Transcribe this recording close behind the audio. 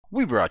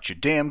We brought you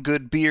damn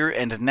good beer,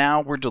 and now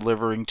we're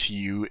delivering to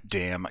you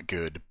damn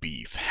good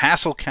beef.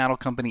 Hassel Cattle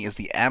Company is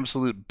the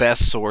absolute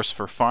best source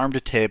for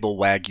farm-to-table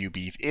Wagyu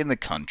beef in the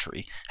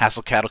country.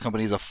 Hassel Cattle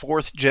Company is a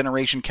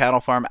fourth-generation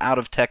cattle farm out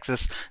of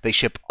Texas. They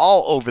ship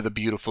all over the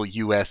beautiful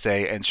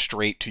USA and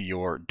straight to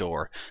your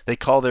door. They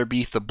call their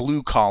beef the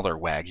blue-collar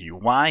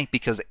Wagyu. Why?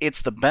 Because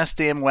it's the best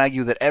damn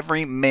Wagyu that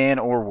every man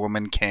or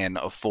woman can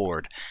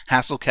afford.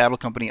 Hassel Cattle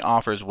Company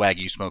offers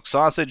Wagyu smoked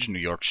sausage, New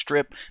York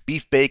strip,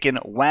 beef bacon,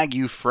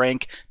 Wagyu Frank,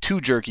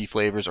 2 jerky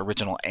flavors,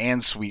 original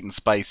and sweet and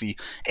spicy,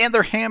 and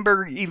their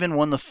hamburger even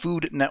won the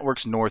Food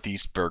Network's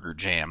Northeast Burger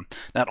Jam.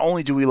 Not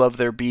only do we love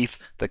their beef,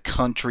 the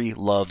country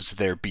loves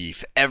their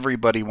beef.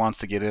 Everybody wants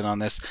to get in on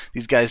this.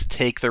 These guys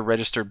take their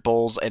registered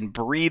bulls and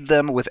breed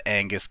them with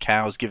Angus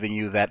cows, giving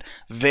you that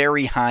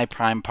very high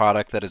prime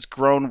product that is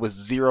grown with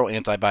zero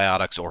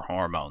antibiotics or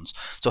hormones.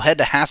 So head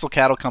to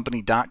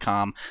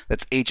HassellCattleCompany.com,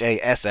 that's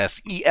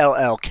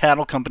HASSELL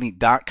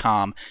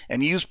cattlecompany.com,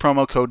 and use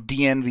promo code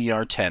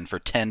DNVR10 for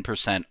 10%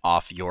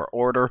 off your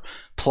order.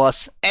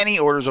 Plus, any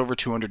orders over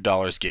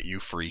 $200 get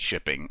you free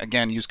shipping.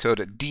 Again, use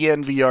code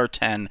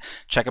DNVR10.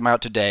 Check them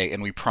out today,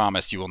 and we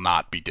promise you will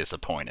not be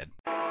disappointed.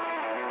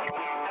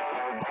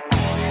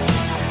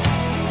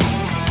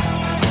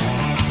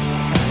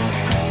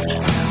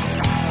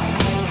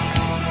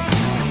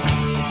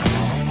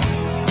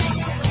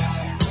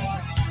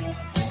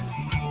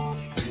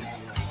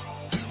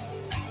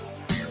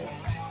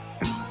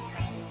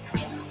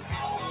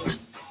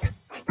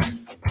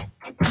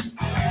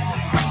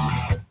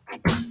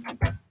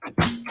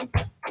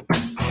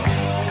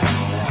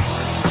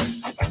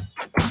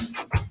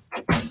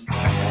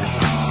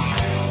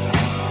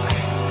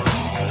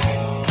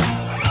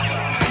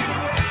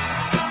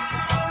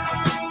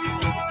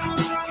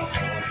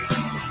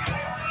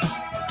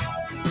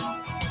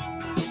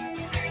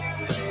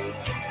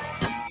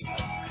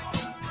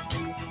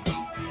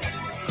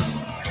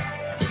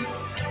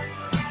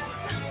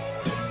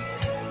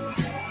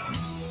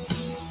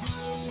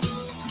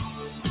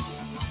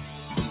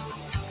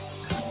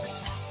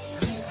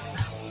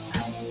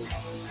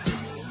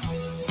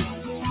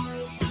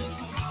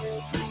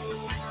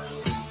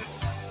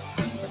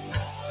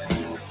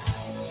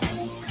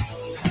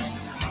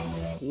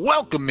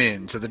 Welcome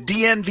in to the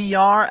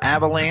DNVR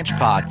Avalanche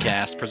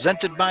podcast,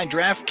 presented by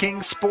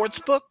DraftKings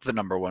Sportsbook, the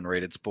 #1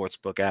 rated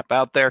sportsbook app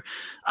out there.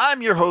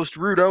 I'm your host,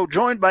 Rudo,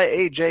 joined by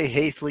AJ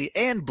Haefley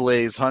and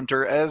Blaze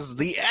Hunter as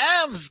the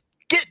Avs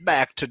get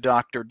back to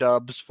Dr.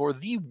 Dubs for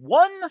the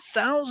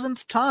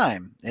 1,000th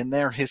time in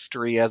their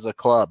history as a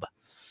club.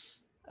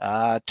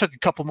 Took a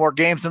couple more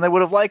games than they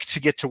would have liked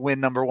to get to win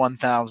number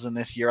 1,000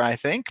 this year, I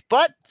think,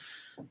 but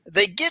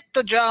they get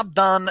the job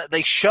done.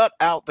 They shut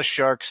out the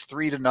Sharks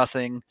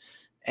 3-0.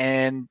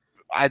 And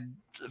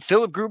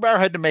Philip Grubauer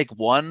had to make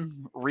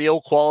one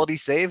real quality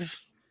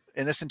save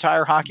in this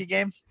entire hockey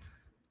game.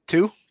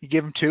 2? You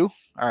give him 2?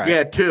 All right.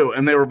 Yeah, 2,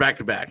 and they were back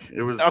to back.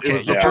 It was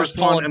the first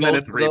one, and then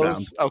it's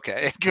rebound.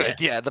 Okay, good.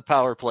 Yeah, the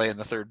power play in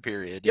the third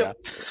period. Yep.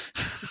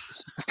 Yeah,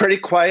 It's pretty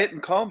quiet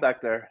and calm back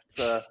there. It's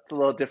a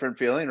little different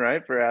feeling,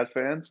 right, for Avs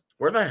fans.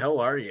 Where the hell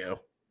are you?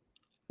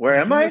 Where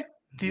am I?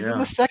 He's in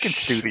the second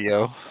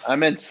studio.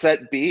 I'm in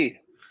set B.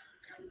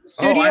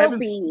 Studio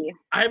B.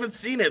 I haven't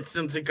seen it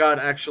since it got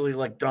actually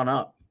done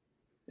up.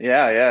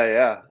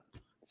 Yeah.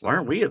 So, Why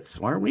aren't we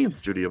in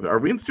Studio B? Are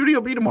we in Studio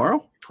B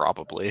tomorrow?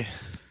 Probably.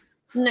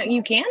 No,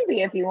 you can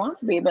be if you want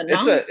to be, but no.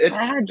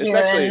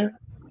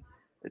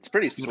 It's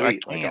pretty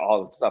sweet.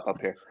 All the stuff up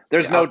here.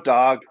 There's no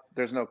dog.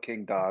 There's no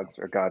king dogs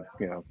or god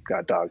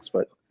dogs.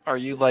 But are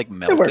you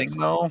melting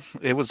though?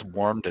 It was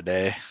warm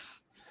today.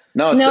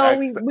 No,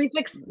 we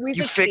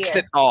fixed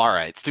it. Oh, all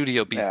right.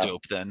 Studio B's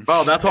dope then.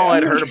 Well, that's all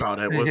I'd heard about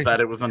it was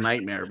that it was a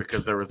nightmare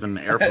because there was an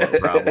airflow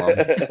problem.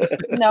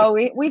 No,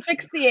 we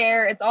fixed the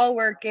air. It's all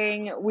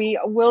working. We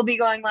will be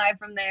going live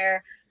from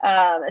there,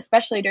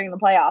 especially during the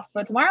playoffs.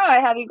 But tomorrow I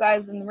have you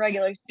guys in the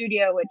regular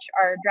studio, which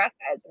our draft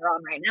guys are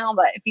on right now.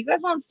 But if you guys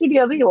want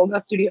Studio B, we'll go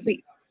Studio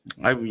B.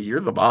 You're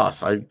the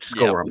boss. I just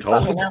go where I'm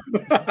told.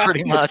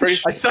 Pretty much.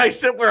 I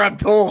sit where I'm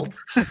told.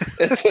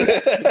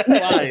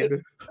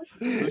 Fine.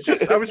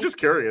 I was just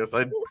curious.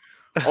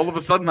 All of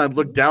a sudden I'd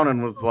look down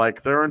and was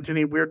like, there aren't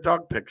any weird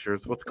dog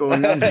pictures. What's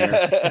going on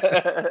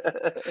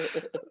here?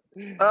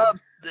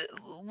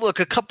 Look,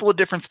 a couple of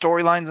different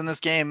storylines in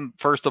this game.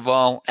 First of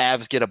all,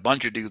 Avs get a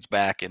bunch of dudes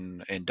back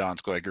in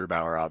Donskoy,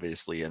 Grubauer,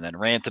 obviously, and then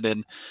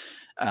Rantanen.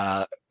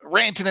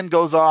 Rantanen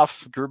goes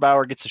off.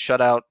 Grubauer gets a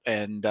shutout,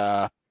 and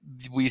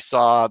we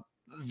saw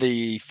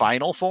the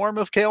final form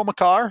of Cale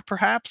Makar,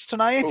 perhaps,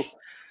 tonight. Ooh.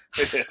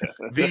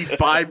 The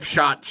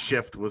 5-shot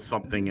shift was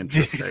something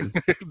interesting.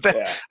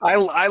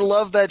 I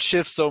love that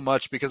shift so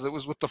much because it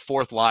was with the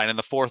fourth line, and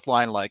the fourth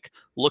line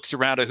looks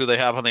around at who they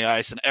have on the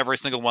ice, and every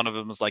single one of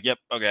them is like, "Yep,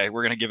 okay,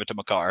 we're gonna give it to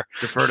Makar.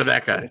 Defer to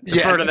that guy.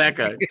 Defer to that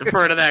guy.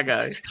 Defer to that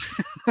guy."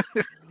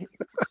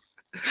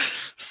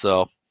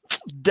 So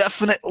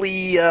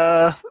definitely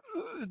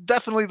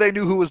they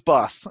knew who was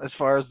boss as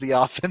far as the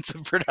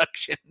offensive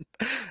production.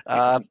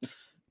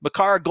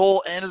 Makar, a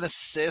goal and an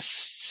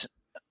assist.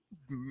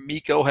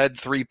 Miko had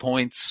 3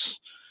 points.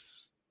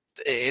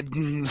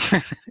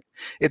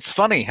 It's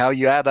funny how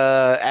you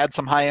add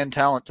some high end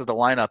talent to the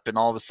lineup, and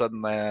all of a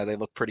sudden they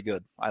look pretty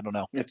good. I don't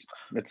know.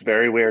 It's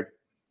very weird.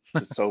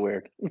 It's so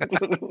weird.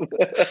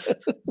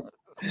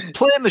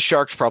 Playing the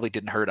Sharks probably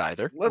didn't hurt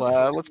either.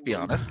 Let's be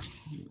honest.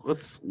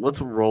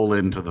 Let's roll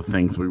into the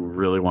things we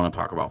really want to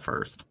talk about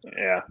first.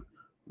 Yeah.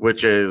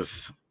 Which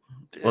is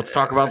let's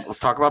talk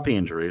about the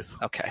injuries.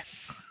 Okay.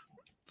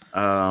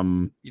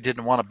 You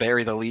didn't want to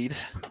bury the lead.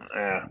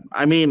 Yeah.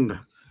 I mean,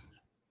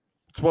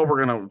 it's what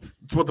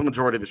the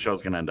majority of the show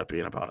is gonna end up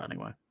being about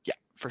anyway. Yeah,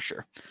 for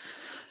sure.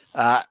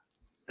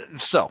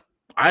 So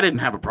I didn't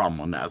have a problem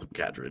with Nazem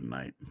Kadri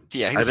tonight.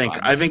 Yeah,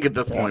 I think at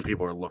this point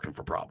people are looking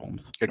for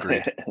problems.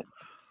 Agreed.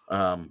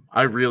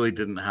 I really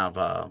didn't have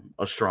a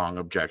strong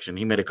objection.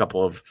 He made a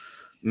couple of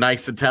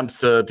nice attempts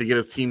to get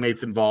his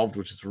teammates involved,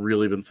 which has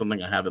really been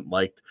something I haven't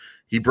liked.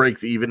 He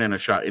breaks even in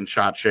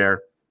shot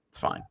share. It's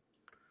fine.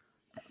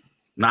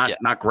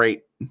 Not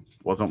great.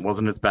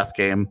 Wasn't his best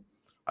game.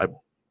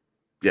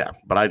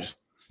 But I just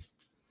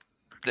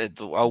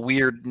a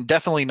weird,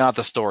 definitely not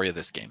the story of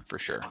this game for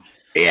sure.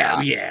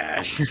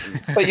 Yeah.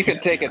 But you can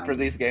take it for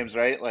these games,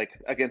 right?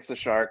 Like against the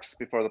Sharks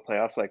before the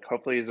playoffs. Like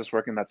hopefully he's just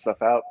working that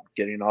stuff out,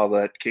 getting all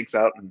the kinks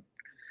out, and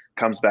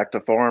comes back to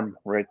form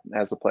right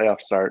as the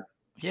playoffs start.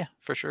 Yeah,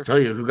 for sure. Tell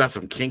you who got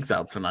some kinks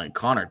out tonight.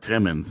 Connor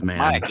Timmins, man.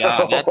 My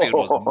God, that dude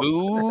was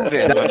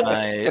moving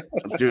tonight.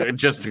 Dude,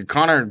 just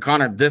Connor.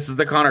 This is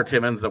the Connor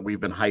Timmins that we've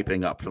been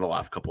hyping up for the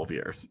last couple of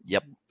years.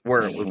 Yep.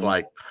 Where it was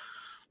like,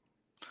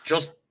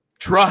 just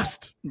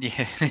trust.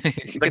 Yeah.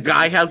 The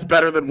guy has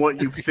better than what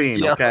you've seen.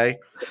 Yep. Okay.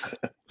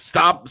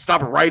 Stop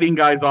writing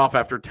guys off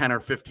after 10 or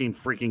 15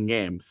 freaking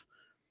games.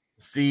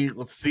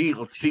 Let's see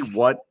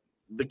what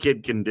the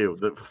kid can do.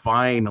 That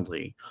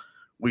finally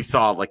we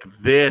saw, like,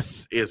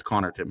 this is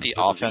Connor Timmins. The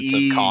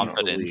offensive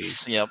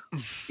confidence. Yep.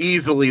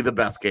 Easily the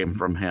best game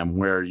from him,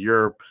 where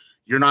you're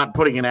not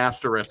putting an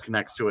asterisk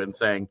next to it and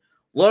saying,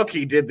 look,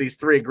 he did these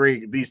three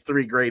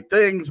great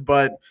things,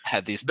 but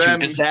had these two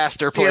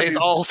disaster plays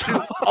also.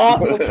 Two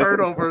awful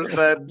turnovers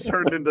that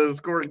turned into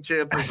scoring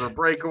chances or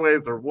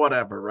breakaways or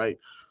whatever, right?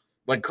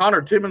 Like,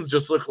 Connor Timmins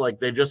just looked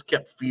like they just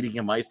kept feeding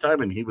him ice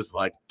time, and he was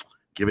like,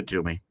 give it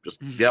to me. Just,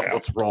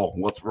 let's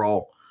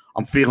roll.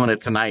 I'm feeling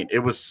it tonight. It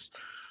was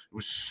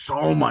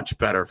so much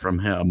better from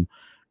him.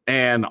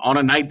 And on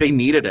a night they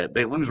needed it.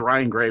 They lose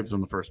Ryan Graves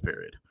in the first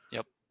period.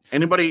 Yep.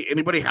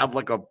 Anybody have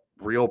like a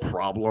real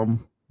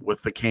problem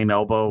with the cane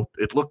elbow?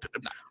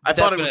 I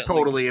thought it was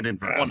totally an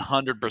inadvertent.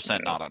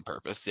 100% not on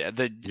purpose. Yeah.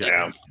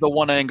 The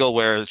one angle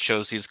where it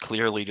shows he's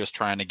clearly just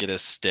trying to get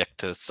his stick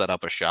to set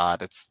up a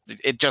shot.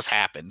 It just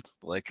happened.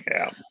 Like,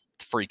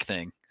 freak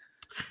thing.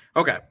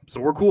 Okay. So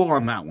we're cool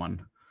on that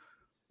one.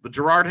 The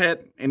Girard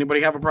hit,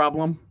 anybody have a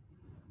problem?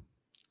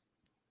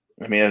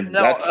 I mean,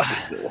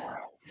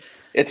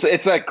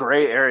 it's that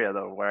gray area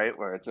though, right?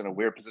 Where it's in a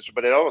weird position,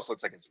 but it almost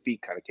looks like his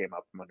feet kind of came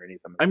up from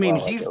underneath him. I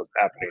mean,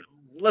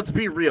 let's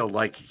be real,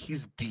 like,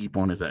 he's deep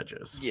on his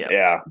edges.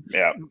 Yeah.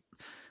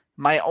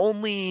 My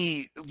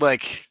only,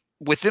 like,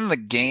 within the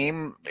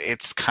game,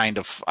 it's kind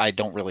of, I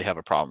don't really have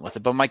a problem with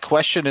it, but my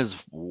question is,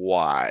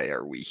 why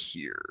are we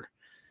here?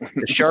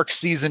 The Sharks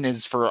season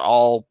is for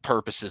all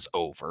purposes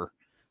over.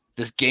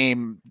 This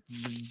game,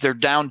 they're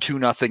down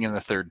 2-0 in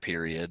the third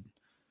period.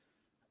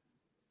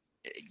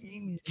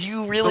 Do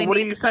you really? So what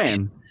are you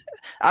saying?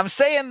 I'm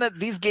saying that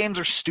these games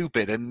are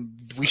stupid, and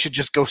we should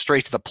just go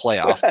straight to the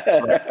playoff.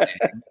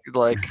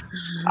 Like,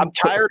 I'm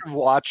tired of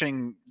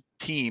watching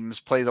teams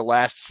play the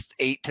last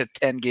 8 to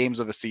 10 games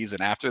of a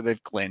season after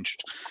they've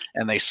clinched,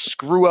 and they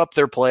screw up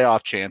their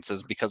playoff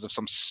chances because of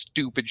some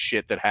stupid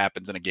shit that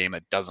happens in a game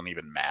that doesn't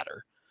even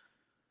matter.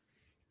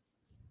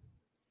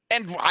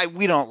 And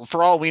we don't.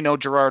 For all we know,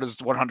 Girard is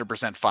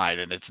 100% fine,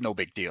 and it's no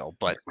big deal.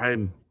 But I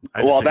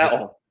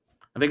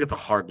think it's a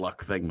hard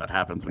luck thing that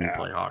happens when you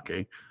play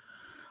hockey.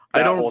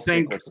 I don't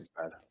think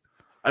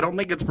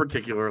it's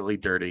particularly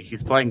dirty.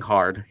 He's playing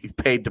hard. He's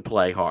paid to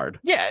play hard.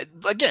 Yeah,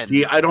 again.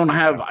 I don't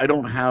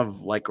have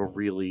like a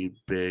really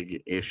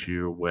big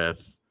issue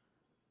with.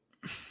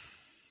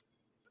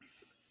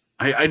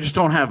 I just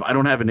don't have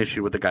an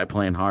issue with the guy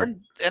playing hard.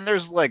 And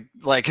there's like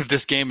if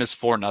this game is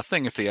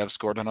 4-0, if they have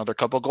scored another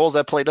couple goals,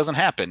 that play doesn't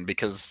happen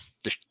because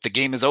the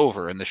game is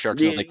over and the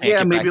Sharks know they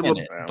can't get back in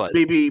it. But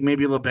maybe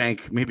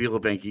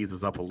LeBanc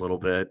eases up a little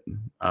bit.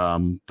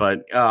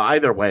 But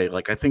either way,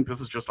 like, I think this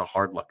is just a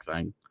hard luck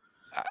thing.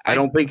 I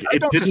don't think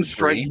it didn't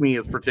strike me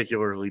as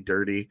particularly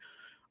dirty.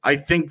 I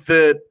think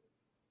that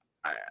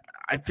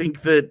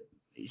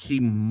he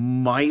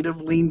might have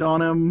leaned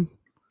on him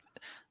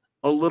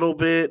a little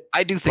bit.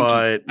 I do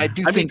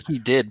think he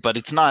did, but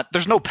it's not.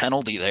 There's no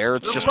penalty there.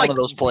 It's just one of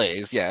those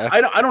plays. Yeah,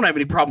 I don't have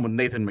any problem with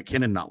Nathan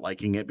MacKinnon not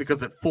liking it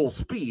because at full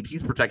speed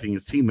he's protecting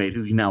his teammate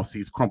who he now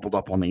sees crumpled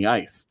up on the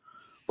ice.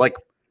 Like,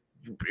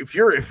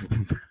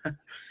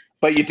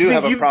 but you do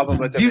have a problem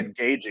with him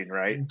engaging,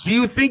 right? Do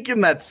you think in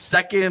that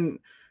second?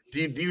 Do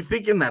you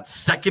think in that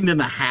second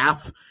and a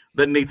half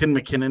that Nathan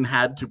MacKinnon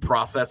had to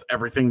process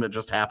everything that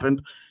just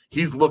happened?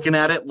 He's looking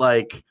at it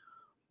like,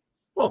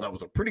 well, that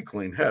was a pretty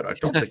clean head. I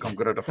don't think I'm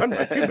going to defend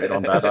my teammate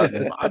on that.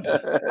 I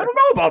don't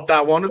know about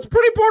that one. It's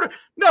pretty important.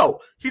 No,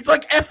 he's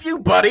like, F you,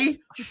 buddy.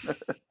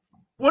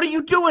 What are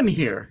you doing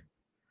here?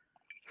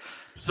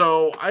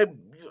 So I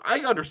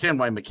understand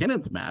why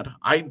McKinnon's mad.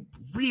 I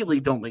really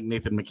don't think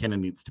Nathan McKinnon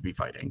needs to be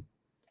fighting.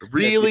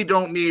 Really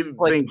don't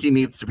think he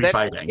needs to be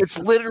fighting. It's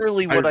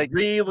literally what I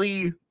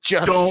really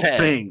just don't said.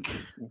 think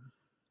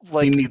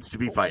he needs to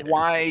be fighting.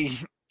 Why?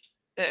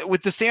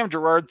 With the Sam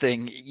Girard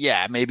thing,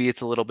 yeah, maybe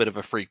it's a little bit of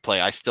a freak play.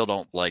 I still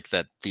don't like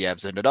that the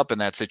Avs ended up in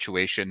that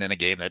situation in a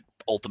game that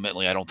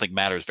ultimately I don't think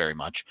matters very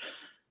much.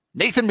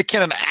 Nathan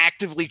McKinnon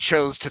actively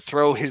chose to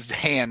throw his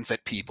hands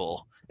at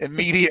people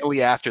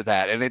immediately after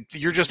that, and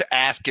you're just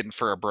asking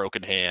for a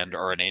broken hand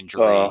or an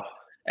injury.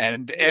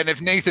 And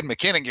if Nathan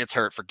McKinnon gets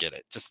hurt, forget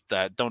it. Just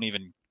don't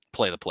even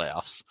play the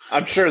playoffs.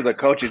 I'm sure the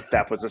coaching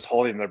staff was just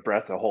holding their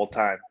breath the whole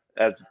time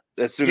as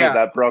soon as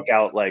that broke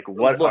out. Like,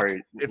 what Look, are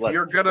you? If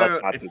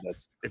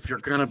you're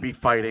gonna be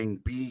fighting,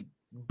 be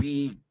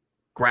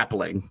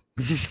grappling.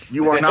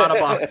 You are not a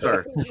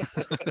boxer.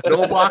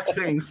 No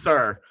boxing,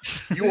 sir.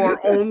 You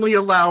are only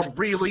allowed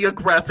really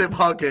aggressive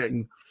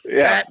hugging.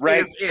 Yeah, that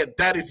is it.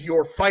 That is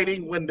your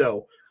fighting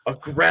window.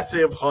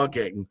 Aggressive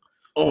hugging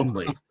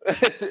only.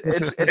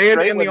 it's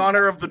and in the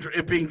honor of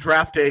it being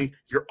draft day,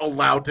 you're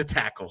allowed to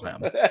tackle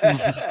him.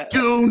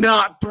 Do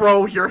not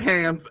throw your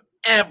hands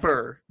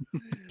ever.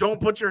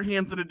 Don't put your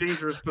hands in a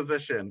dangerous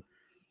position.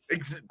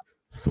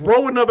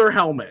 Throw another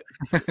helmet.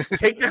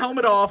 Take the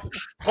helmet off.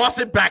 Toss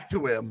it back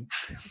to him.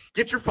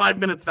 Get your 5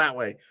 minutes that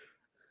way.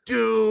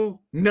 Do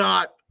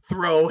not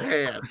throw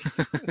hands.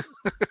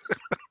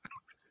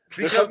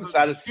 Because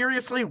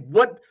seriously,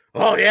 what?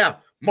 Oh, yeah.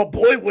 My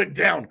boy went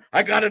down.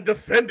 I got to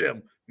defend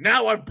him.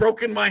 Now I've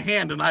broken my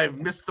hand and I have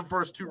missed the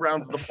first 2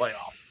 rounds of the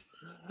playoffs.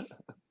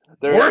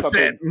 Worth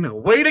it.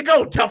 Way to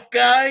go, tough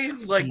guy.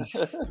 Like,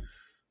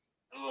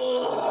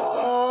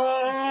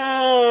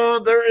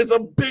 there is a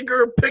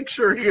bigger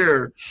picture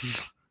here.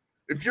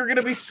 If you're going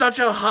to be such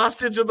a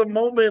hostage of the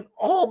moment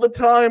all the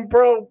time,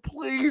 bro,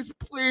 please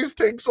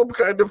take some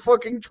kind of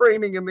fucking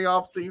training in the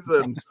off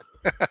season.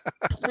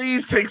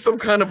 Please take some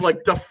kind of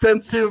like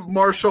defensive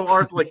martial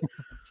arts. Like,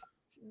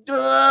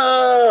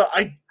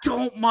 I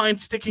don't mind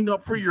sticking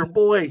up for your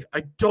boy.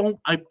 I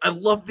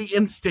love the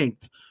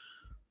instinct.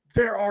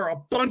 There are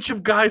a bunch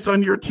of guys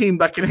on your team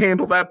that can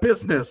handle that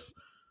business.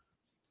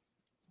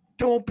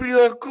 Don't be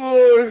that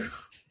guy.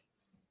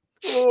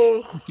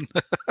 Oh.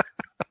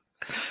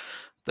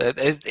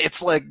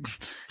 It's like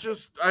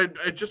I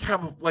just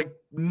have like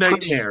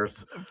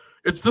nightmares.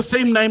 It's the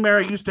same nightmare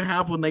I used to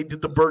have when they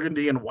did the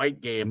burgundy and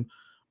white game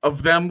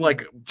of them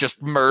like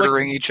just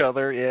murdering each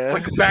other. Yeah,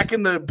 like back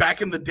in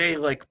the day,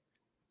 like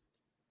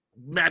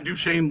Matt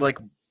Duchene like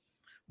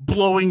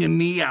blowing a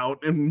knee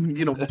out and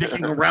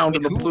dicking around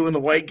in the blue and the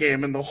white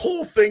game, and the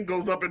whole thing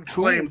goes up in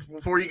flames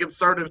before you get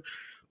started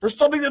for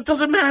something that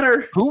doesn't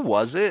matter. Who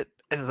was it?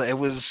 It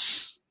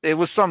was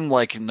some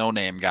like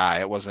no-name guy.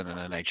 It wasn't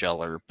an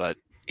NHLer, but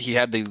he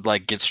had to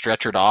like get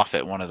stretchered off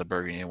at one of the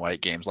burgundy and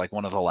white games, like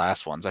one of the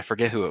last ones. I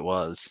forget who it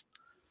was,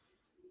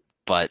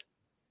 but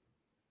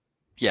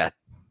yeah,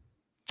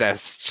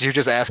 you're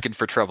just asking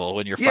for trouble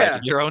when you're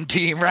fighting your own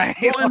team, right?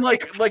 Well, and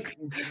like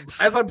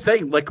as I'm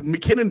saying, like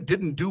McKinnon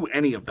didn't do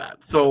any of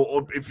that.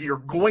 So if you're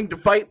going to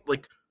fight,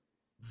 like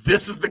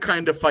this is the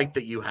kind of fight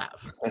that you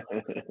have.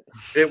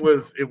 It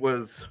was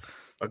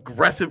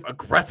aggressive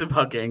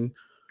hugging.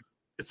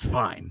 It's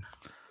fine.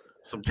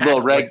 Some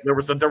tackle. Like, there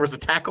was a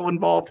tackle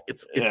involved.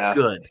 It's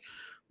good.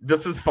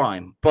 This is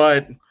fine,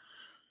 but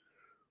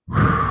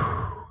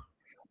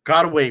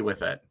got away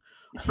with it.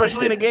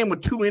 Especially in a game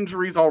with 2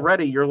 injuries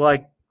already. You're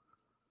like,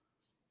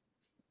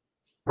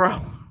 bro.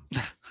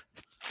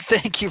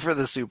 Thank you for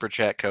the super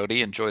chat,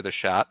 Cody. Enjoy the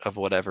shot of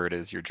whatever it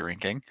is you're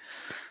drinking.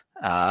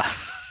 And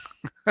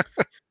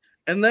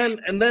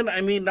then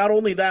I mean, not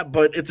only that,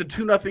 but it's a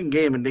 2-0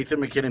 game, and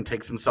Nathan McKinnon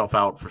takes himself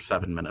out for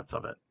 7 minutes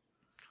of it.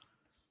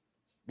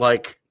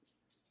 Like,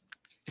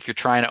 if you're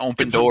trying to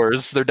open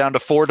doors, they're down to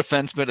 4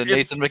 defensemen, and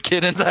Nathan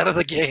McKinnon's out of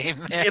the game.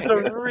 It's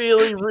a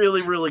really,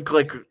 really, really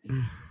like.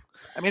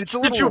 I mean, it's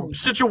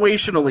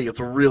situationally,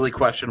 it's a really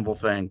questionable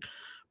thing,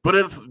 but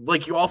it's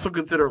like you also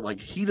consider like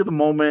heat of the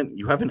moment.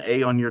 You have an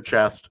A on your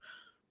chest.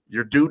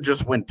 Your dude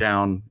just went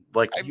down.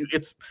 Like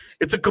it's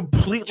a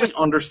completely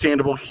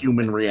understandable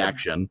human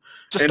reaction.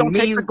 Just don't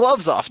take the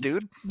gloves off,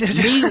 dude.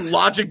 Me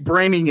logic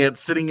braining it,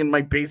 sitting in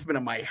my basement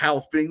of my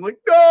house, being like,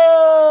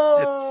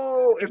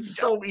 no, it's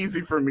so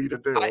easy for me to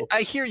do.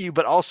 I hear you,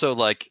 but also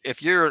like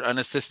if you're an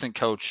assistant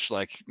coach,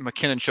 like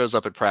McKinnon shows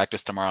up at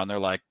practice tomorrow, and they're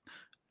like,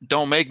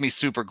 don't make me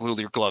super glue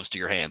your gloves to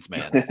your hands,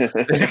 man.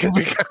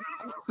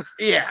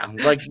 Yeah,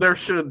 like there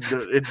should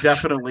it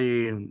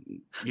definitely,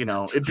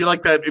 it'd be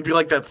like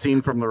that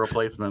scene from The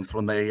Replacements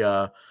when they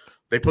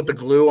put the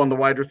glue on the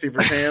wide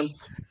receiver's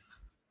hands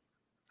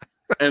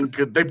and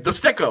they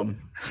stick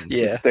them.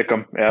 Yeah, stick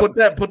them. Yeah.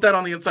 Put that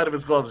on the inside of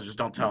his gloves and just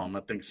don't tell him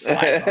that thing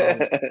slides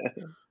on.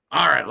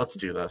 All right, let's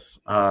do this.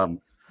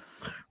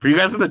 For you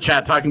guys in the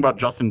chat talking about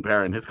Justin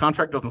Barron, his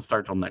contract doesn't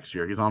start till next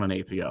year. He's on an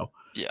ATO.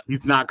 Yeah.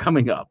 He's not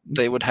coming up.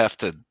 They would have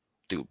to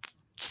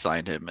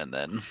sign him and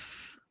then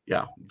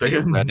Yeah.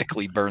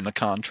 theoretically burn the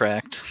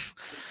contract.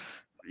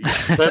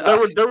 Yeah.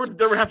 There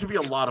would have to be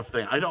a lot of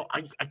things.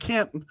 I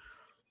can't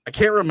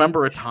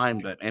remember a time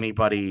that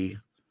anybody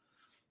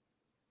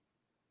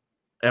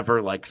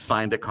ever like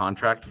signed a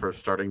contract for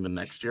starting the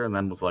next year and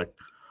then was like,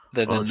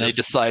 Then they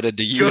decided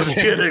to use just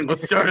it. kidding.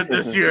 Let's start it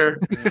this year.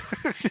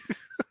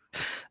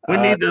 We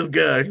need this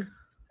guy.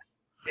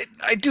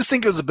 I do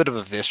think it was a bit of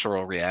a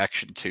visceral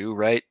reaction too,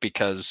 right?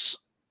 Because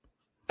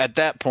at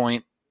that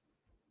point,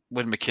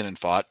 when McKinnon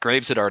fought,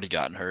 Graves had already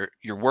gotten hurt.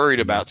 You're worried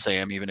about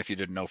Sam, even if you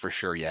didn't know for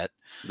sure yet.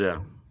 Yeah.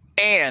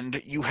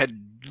 And you had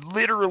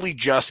literally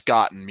just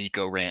gotten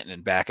Mikko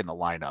Rantanen back in the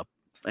lineup.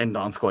 And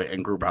Donskoy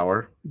and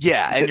Grubauer.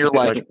 Yeah, and you're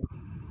like,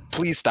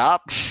 please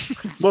stop.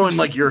 Well, and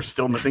like you're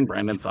still missing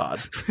Brandon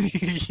Saad.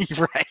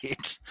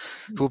 Right.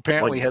 Who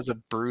apparently has a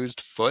bruised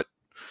foot.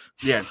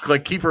 Yeah,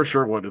 like Kiefer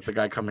Sherwood is the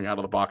guy coming out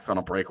of the box on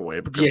a breakaway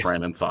because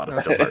Brandon Saad is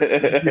still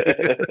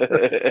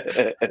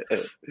hurt.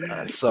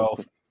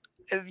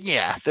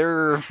 Yeah,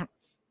 there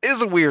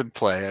is a weird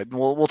play.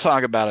 We'll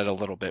talk about it a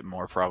little bit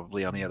more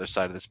probably on the other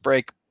side of this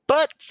break.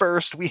 But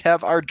first, we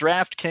have our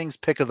DraftKings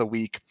pick of the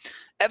week.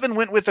 Evan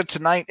went with it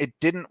tonight. It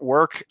didn't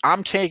work.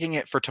 I'm taking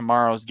it for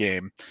tomorrow's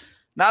game.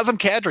 Nazem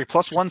Kadri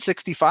plus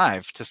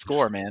 165 to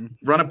score, man.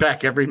 Run it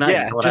back every night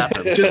until it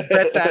happens. Just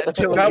bet that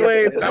until that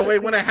way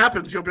when it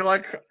happens, you'll be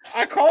like,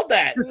 I called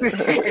that.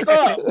 What's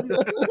up?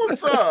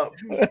 What's up?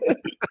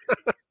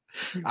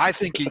 I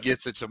think he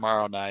gets it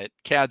tomorrow night.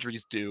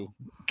 Kadri's due.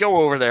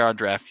 Go over there on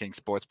DraftKings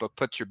Sportsbook.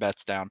 Put your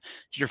bets down.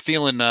 If you're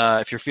feeling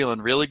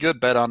really good,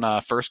 bet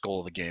on first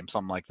goal of the game,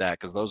 something like that,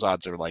 because those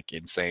odds are like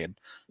insane.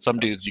 Some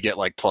dudes you get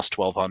like plus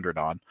 1,200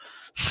 on,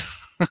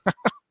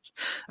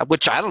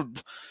 which I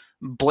don't.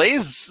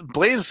 Blaze,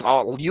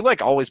 you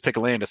like always pick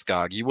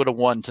Landeskog. You would have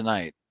won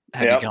tonight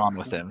had you gone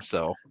with him.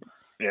 So,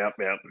 yep.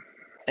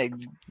 Hey,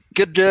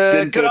 good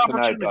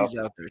opportunities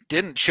out there.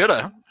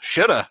 Shoulda.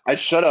 I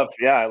should have.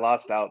 Yeah, I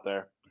lost out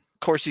there. Of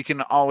course, you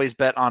can always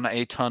bet on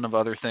a ton of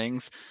other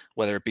things,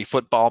 whether it be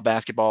football,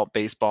 basketball,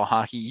 baseball,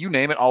 hockey, you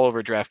name it, all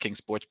over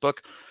DraftKings Sportsbook.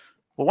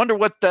 Well, wonder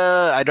what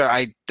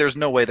there's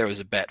no way there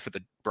was a bet for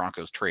the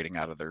Broncos trading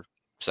out of their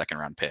second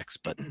round picks,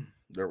 but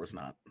there was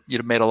not. You'd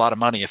have made a lot of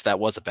money if that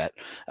was a bet.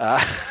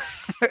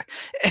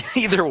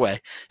 Either way,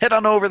 head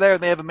on over there.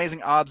 They have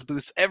amazing odds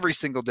boosts every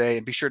single day,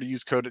 and be sure to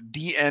use code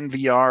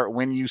DNVR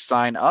when you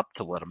sign up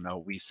to let them know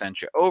we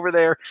sent you over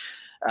there.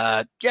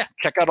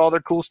 Check out all their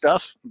cool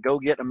stuff. Go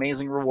get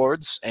amazing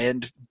rewards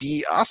and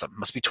be awesome.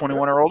 Must be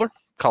 21 or older.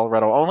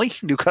 Colorado only.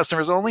 New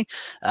customers only.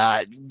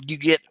 You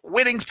get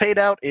winnings paid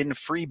out in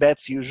free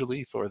bets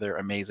usually for their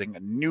amazing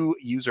new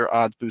user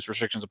odds boost.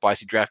 Restrictions apply.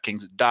 See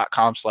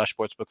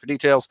DraftKings.com/sportsbook for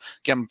details.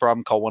 Gambling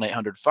problem? Call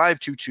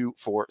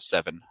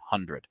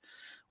 1-800-522-4700.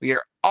 We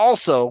are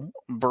also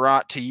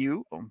brought to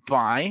you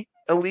by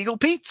Illegal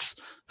Pete's,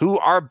 who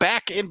are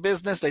back in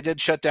business. They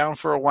did shut down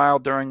for a while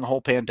during the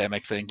whole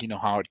pandemic thing. You know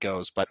how it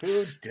goes, but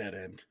who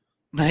didn't?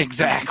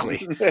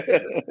 Exactly.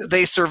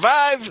 They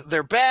survived.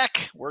 They're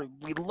back. We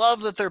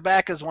love that they're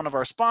back as one of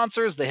our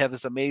sponsors. They have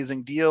this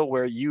amazing deal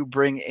where you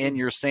bring in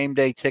your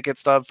same-day ticket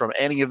stub from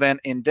any event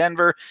in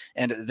Denver,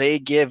 and they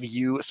give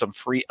you some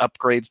free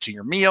upgrades to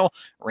your meal,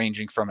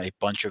 ranging from a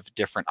bunch of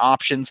different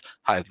options.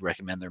 Highly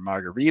recommend their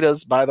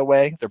margaritas, by the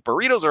way. Their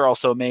burritos are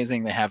also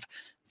amazing. They have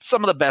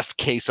some of the best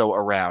queso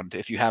around.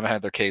 If you haven't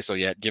had their queso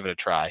yet, give it a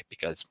try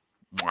because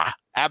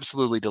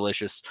absolutely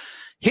delicious.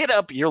 Hit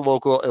up your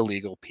local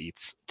Illegal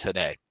Pete's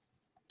today.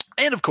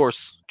 And of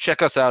course,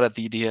 check us out at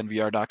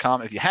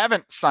thednvr.com. If you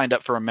haven't signed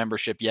up for a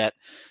membership yet,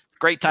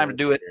 great time to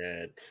do it.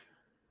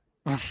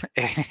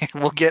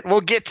 We'll get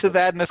to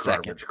that in a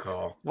second.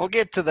 We'll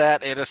get to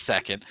that in a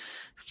second.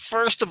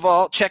 First of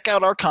all, check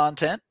out our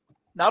content,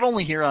 not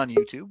only here on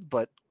YouTube,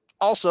 but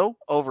also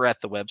over at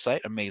the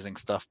website. Amazing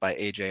stuff by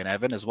AJ and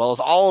Evan, as well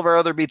as all of our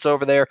other beats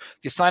over there. If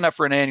you sign up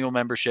for an annual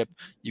membership,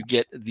 you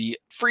get the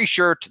free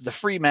shirt, the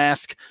free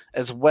mask,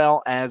 as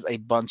well as a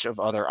bunch of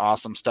other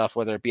awesome stuff,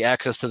 whether it be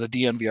access to the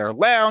DNVR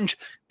lounge,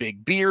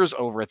 big beers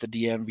over at the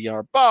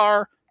DNVR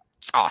bar.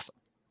 It's awesome.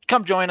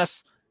 Come join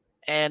us.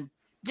 And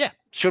yeah,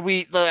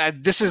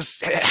 this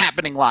is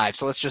happening live,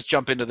 so let's just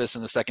jump into this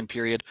in the second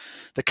period.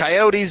 The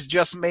Coyotes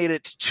just made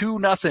it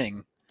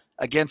 2-0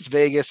 against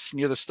Vegas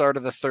near the start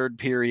of the third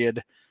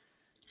period.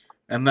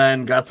 And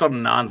then got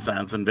some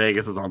nonsense, and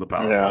Vegas is on the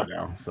power play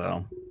now.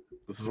 So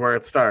this is where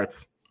it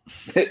starts.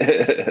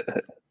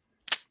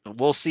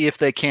 We'll see if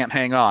they can't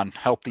hang on,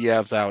 help the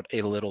Avs out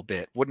a little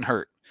bit. Wouldn't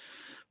hurt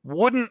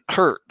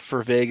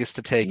for Vegas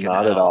to take it.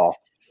 Not at all.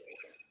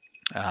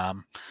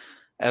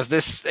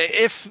 If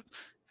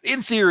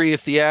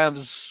the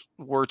Avs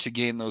were to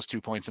gain those 2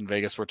 points and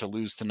Vegas were to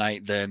lose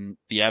tonight, then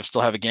the Avs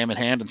still have a game in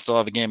hand and still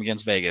have a game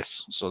against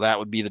Vegas. So that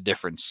would be the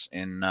difference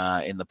in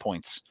the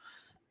points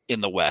in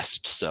the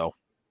West. So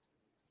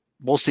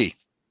we'll see.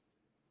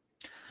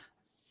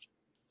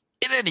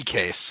 In any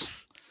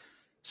case,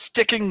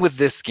 sticking with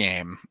this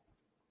game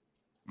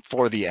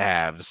for the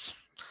Avs,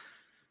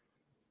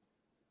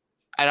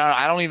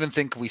 I don't even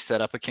think we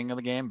set up a king of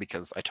the game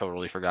because I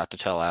totally forgot to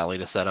tell Allie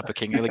to set up a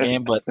king of the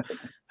game. But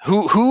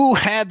who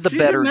had the She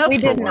better? didn't ask We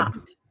for did one. not.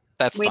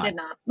 That's We fine. did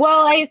not.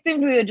 Well, I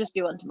assumed we would just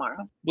do one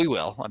tomorrow. We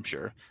will, I'm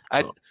sure.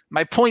 Oh.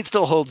 My point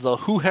still holds though.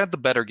 Who had the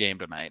better game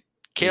tonight?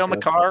 Kale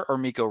Miko. McCarr or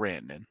Miko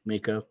Rantanen?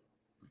 Miko.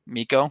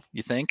 Miko,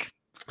 you think?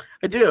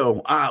 I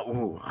do. I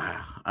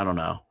don't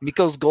know.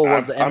 Miko's goal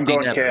was the I'm empty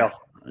going netter. Kale.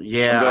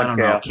 Yeah, I'm I going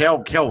don't know.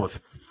 Kale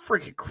was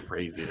freaking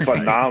crazy. tonight.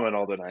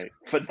 Phenomenal tonight.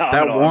 Phenomenal.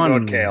 That I'm one,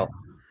 going Kale.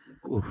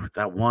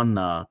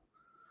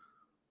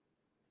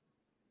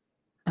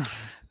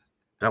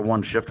 that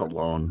one shift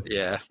alone.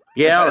 Yeah,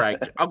 Yeah, all right.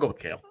 I'll go with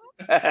Kale.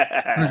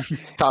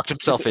 talked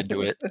himself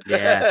into it.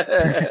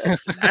 Yeah,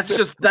 that's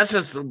just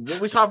what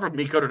we saw from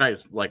Miko tonight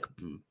is like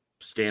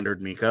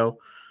standard Miko.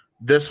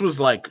 This was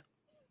like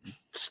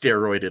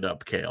steroided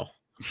up Kale.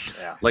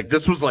 Yeah. Like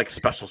this was like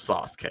special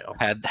sauce Kale.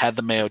 Had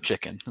the mayo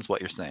chicken, is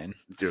what you're saying.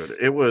 Dude,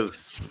 it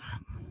was.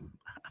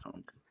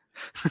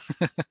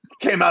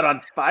 Came out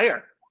on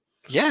fire.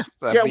 Yeah,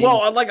 I Yeah, mean,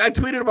 well, I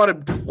tweeted about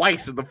him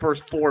twice in the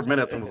first 4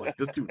 minutes. I was like,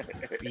 this dude's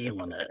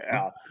feeling it.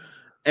 Yeah.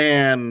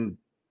 And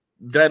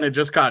then it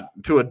just got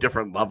to a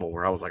different level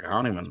where I was like, I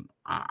don't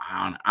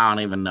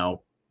even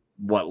know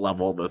what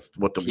level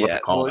what to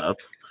call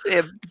this.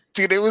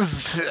 dude, it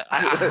was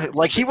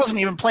like he wasn't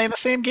even playing the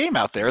same game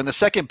out there in the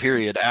second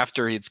period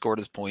after he'd scored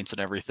his points and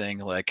everything.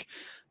 Like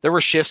there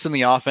were shifts in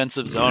the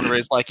offensive zone where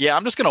he's like, yeah,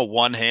 I'm just gonna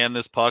one hand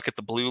this puck at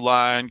the blue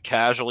line,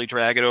 casually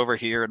drag it over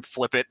here and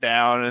flip it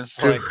down. And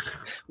it's like,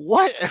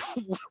 what?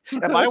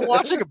 Am I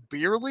watching a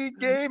beer league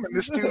game and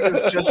this dude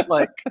is just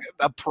like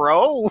a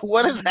pro?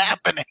 What is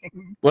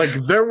happening? Like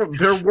there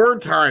were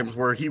times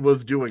where he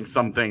was doing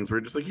some things where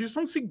you're just like, you just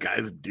don't see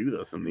guys do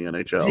this in the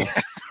NHL.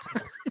 Yeah.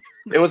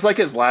 It was like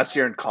his last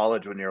year in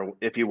college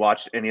if you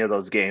watched any of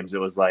those games, it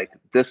was like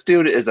this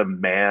dude is a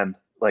man,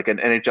 like an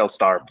NHL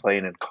star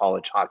playing in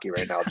college hockey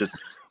right now, just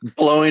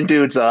blowing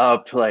dudes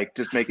up, like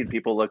just making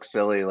people look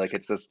silly. Like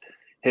it's just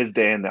his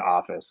day in the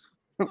office.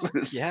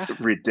 It's Yeah.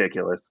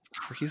 ridiculous.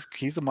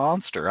 He's a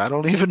monster. I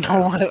don't even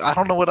know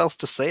what else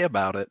to say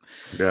about it.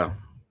 Yeah.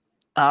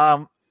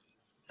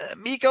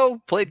 Miko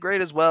played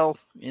great as well.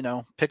 You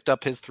know, picked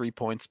up his 3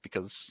 points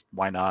because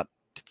why not?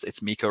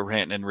 It's Miko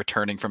Rantanen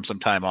returning from some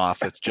time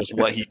off. It's just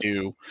what he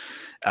do.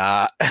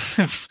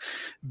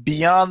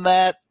 Beyond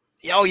that,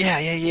 oh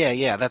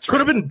yeah. That's Could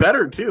have right. been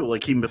better too.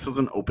 Like he misses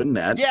an open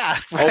net. Yeah,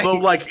 right. Although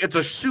like it's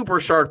a super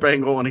sharp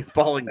angle and he's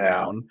falling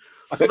down.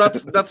 So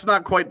that's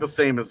not quite the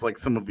same as like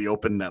some of the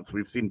open nets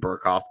we've seen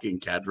Burakovsky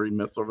and Kadri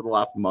miss over the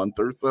last month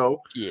or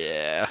so.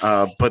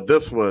 Yeah. But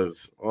this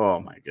was, oh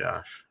my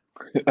gosh.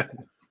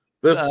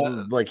 This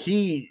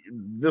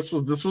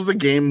was a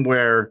game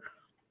where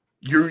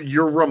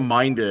you're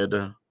reminded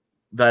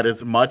that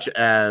as much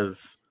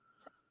as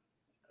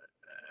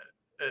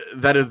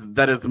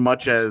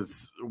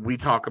we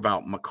talk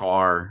about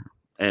Makar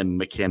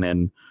and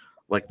McKinnon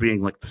like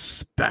being like the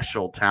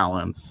special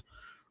talents,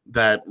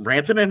 that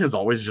Rantanen has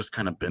always just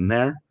kind of been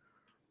there,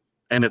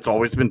 and it's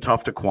always been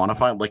tough to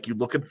quantify. Like you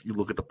look at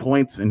the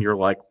points and you're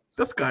like,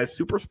 this guy's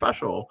super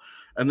special,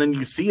 and then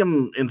you see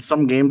him in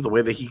some games the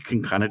way that he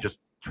can kind of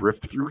just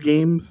drift through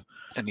games.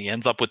 And he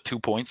ends up with 2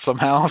 points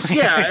somehow.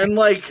 Yeah, and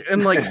like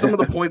some of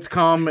the points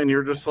come and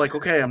you're just like,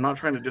 okay, I'm not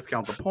trying to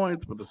discount the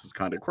points, but this is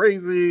kind of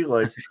crazy.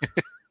 Like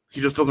he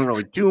just doesn't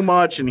really do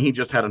much, and he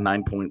just had a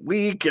 9-point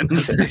week, and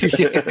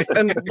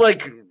and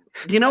like,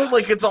 you know,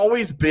 like it's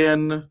always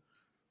been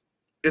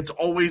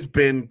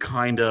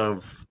kind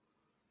of,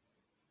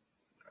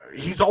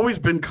 he's always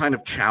been kind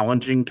of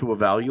challenging to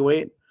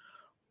evaluate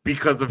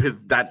because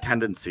of that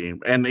tendency,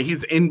 and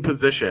he's in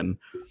position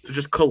to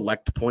just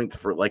collect points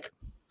for like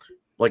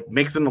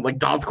Mixon, like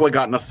Donskoy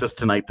got an assist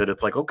tonight that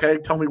it's like, okay,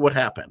 tell me what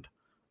happened.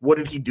 What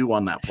did he do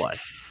on that play?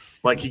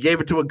 Like he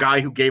gave it to a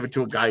guy who gave it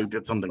to a guy who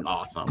did something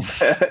awesome.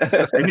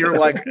 And you're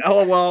like,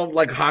 LOL,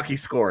 like hockey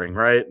scoring,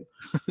 right?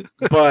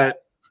 But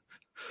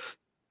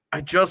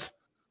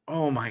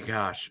oh my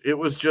gosh, it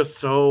was just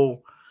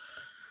so.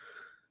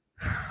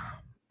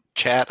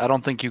 Chat, I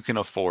don't think you can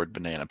afford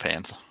banana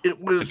pants.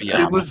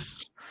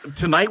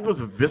 Tonight was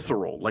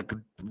visceral. Like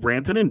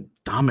Rantanen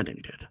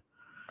dominated.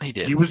 He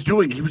did. He was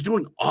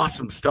doing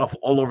awesome stuff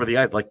all over the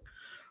ice. Like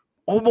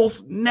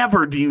almost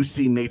never do you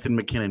see Nathan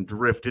McKinnon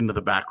drift into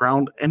the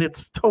background, and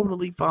it's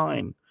totally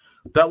fine.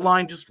 That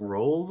line just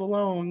rolls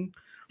along,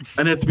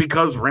 and it's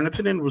because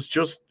Rantanen was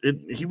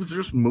he was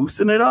just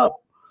moosing it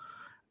up,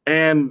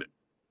 and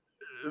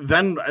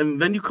then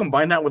you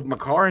combine that with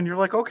Makar, and you're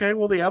like, okay,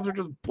 well the Avs are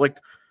just like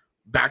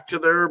back to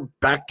their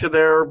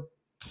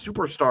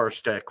superstar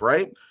stick,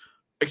 right?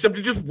 Except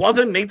it just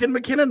wasn't Nathan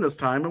McKinnon this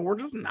time, and we're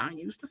just not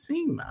used to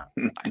seeing that.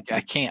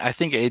 I can't. I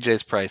think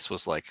AJ's price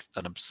was like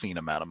an obscene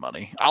amount of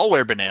money. I'll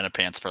wear banana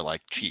pants for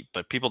like cheap,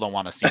 but people don't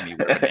want to see me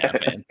wear banana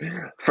pants.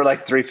 For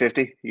like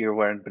 $350, you're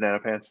wearing banana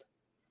pants.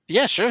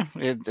 Yeah, sure.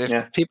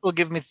 If people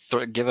give us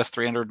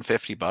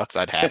 $350,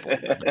 I'd happily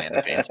wear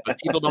banana pants. But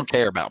people don't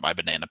care about my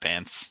banana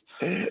pants.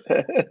 It's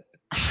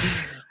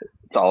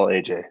all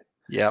AJ.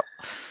 Yep.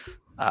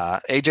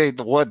 AJ,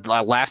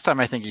 last time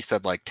I think he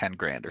said like 10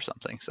 grand or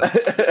something. So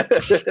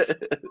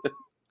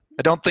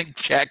I don't think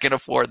Jack can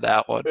afford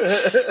that one.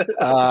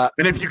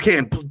 And if you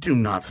can, do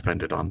not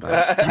spend it on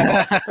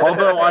that.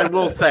 Although I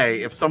will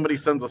say, if somebody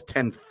sends us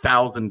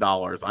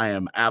 $10,000, I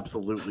am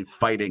absolutely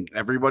fighting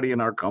everybody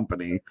in our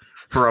company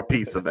for a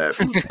piece of it.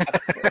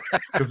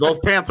 Because those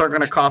pants aren't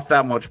going to cost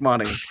that much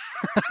money.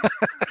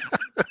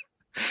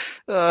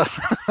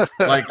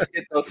 Like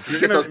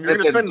you're gonna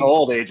spend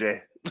gold,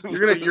 AJ.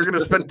 You're gonna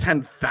spend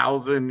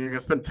 $10,000. You're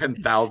gonna spend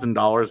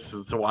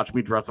 $10,000 to watch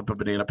me dress up a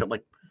banana pit.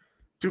 Like,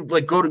 dude,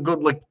 like go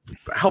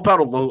help out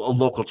a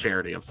local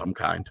charity of some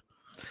kind.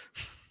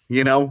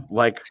 You know,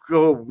 like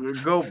go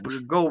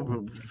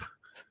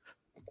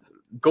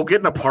get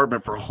an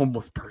apartment for a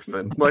homeless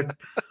person. Like,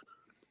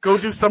 go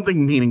do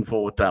something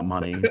meaningful with that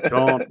money.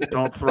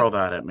 Don't throw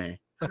that at me.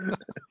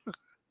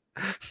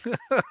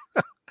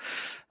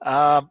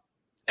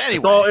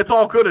 Anyway, it's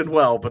all good and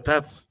well, but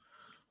that's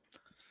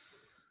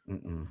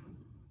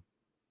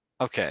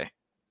okay.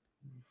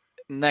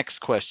 Next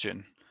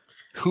question: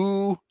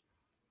 who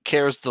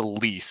cares the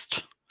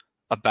least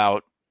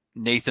about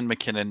Nathan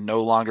MacKinnon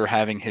no longer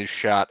having his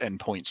shot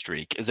and point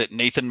streak? Is it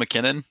Nathan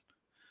MacKinnon?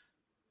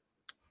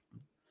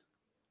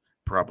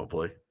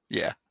 Probably.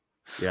 Yeah,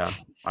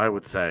 I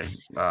would say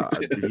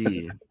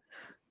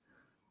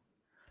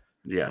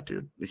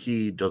dude,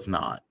 he does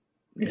not.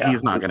 Yeah.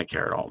 He's not going to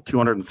care at all.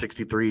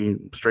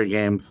 263 straight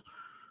games.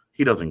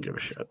 He doesn't give a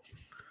shit.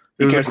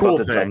 It was a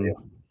cool thing.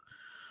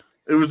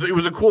 It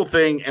was a cool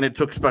thing, and it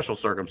took special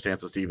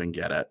circumstances to even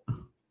get it.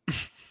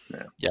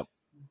 Yeah. Yep.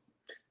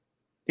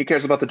 He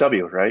cares about the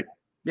W, right?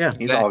 Yeah,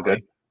 he's all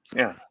good.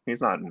 Yeah,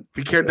 he's not. If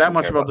he cared that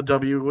much about the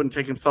W, he wouldn't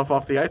take himself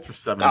off the ice for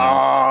 7 minutes.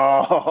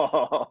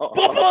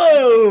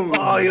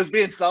 Oh, he was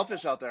being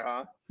selfish out there,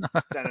 huh?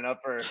 Standing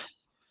up for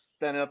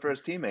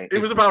his teammate. It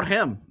was about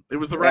him. It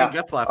was the Ryan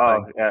Getzlaf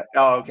thing. Yeah.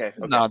 Oh, okay.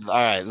 No, all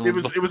right.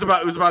 It was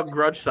about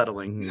grudge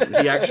settling.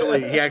 He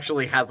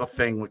actually has a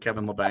thing with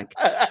Kevin Labanc.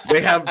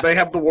 They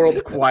have the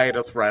world's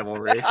quietest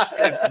rivalry.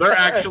 They're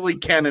actually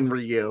Ken and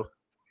Ryu.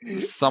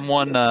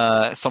 Someone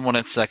at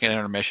second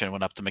intermission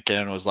went up to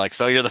MacKinnon and was like,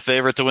 "So you're the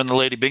favorite to win the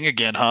Lady Byng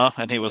again, huh?"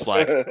 And he was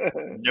like,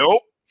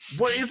 "Nope."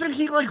 Well, isn't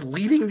he like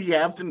leading the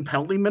Avs in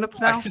penalty minutes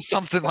now?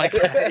 Something like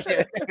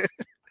that.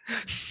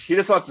 He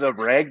just wants to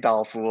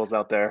ragdoll fools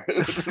out there.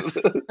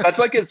 That's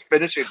like his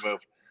finishing move.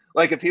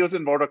 Like if he was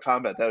in Mortal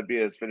Kombat, that would be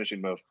his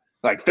finishing move.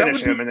 Like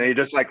finish him, and then you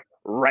just like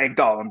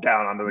ragdoll him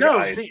down onto the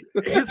guys. See,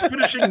 his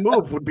finishing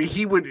move would be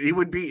he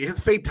would be his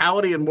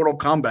fatality in Mortal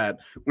Kombat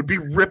would be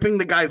ripping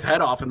the guy's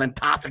head off and then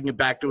tossing it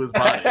back to his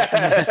body.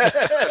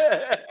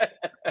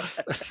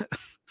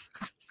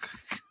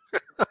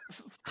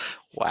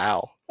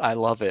 Wow, I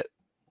love it.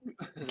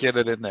 Get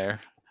it in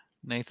there,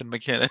 Nathan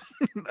MacKinnon.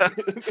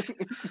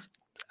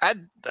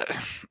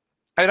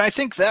 I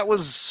think that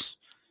was.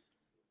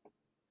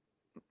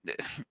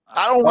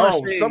 I don't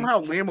want to say somehow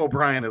Liam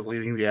O'Brien is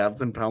leading the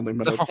Avs in penalty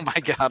minutes. Oh my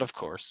god! Of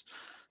course,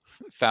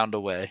 found a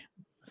way.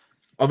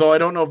 Although I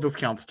don't know if this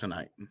counts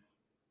tonight.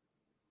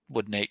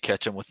 Would Nate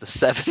catch him with the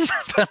 7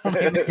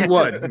 penalty? He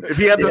would if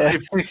he had this.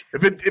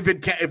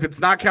 If it's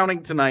not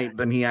counting tonight,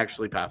 then he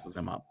actually passes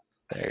him up.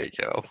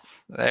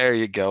 There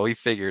you go. He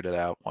figured it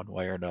out one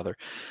way or another.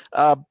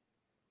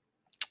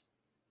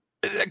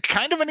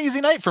 Kind of an easy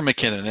night for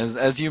MacKinnon,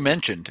 as you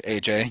mentioned,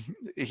 AJ.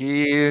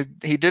 He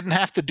didn't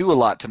have to do a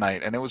lot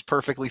tonight, and it was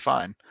perfectly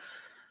fine.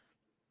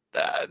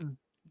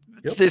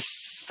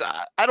 This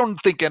I don't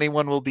think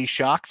anyone will be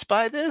shocked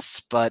by this,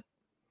 but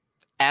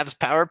Avs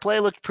power play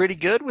looked pretty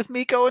good with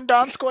Mikko and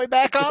Donskoy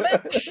back on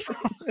it.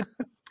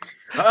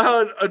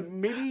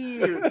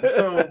 Maybe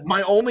so.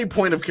 My only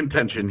point of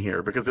contention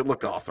here, because it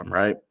looked awesome,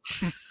 right?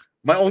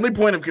 My only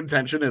point of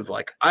contention is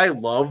like I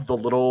love the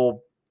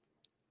little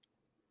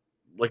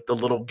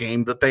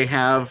game that they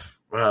have,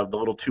 the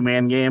little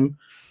 2-man game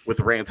with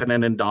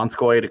Rantanen and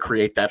Donskoy to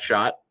create that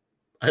shot.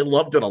 I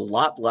loved it a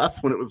lot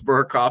less when it was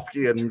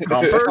Burakovsky and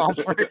Comfort.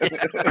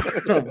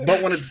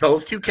 But when it's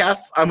those two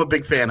cats, I'm a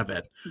big fan of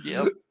it.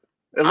 Yep.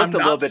 It looked a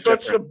little bit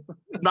different.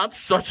 Not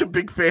such a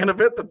big fan of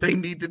it that they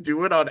need to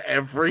do it on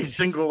every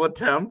single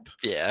attempt.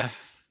 Yeah.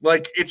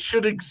 Like, it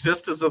should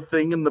exist as a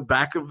thing in the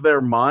back of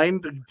their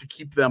mind to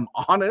keep them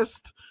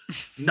honest,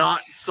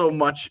 not so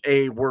much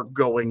we're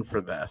going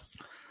for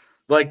this.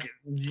 Like,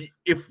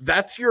 if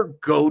that's your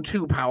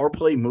go-to power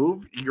play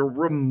move, you're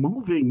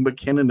removing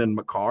MacKinnon and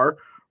Makar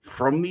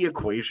from the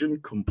equation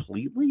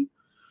completely.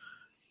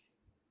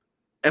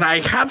 And I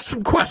have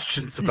some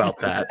questions about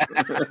that.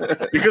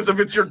 Because if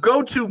it's your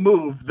go-to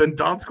move, then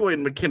Donskoy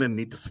and MacKinnon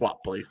need to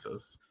swap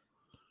places.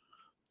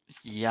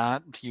 Yeah,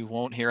 you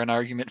won't hear an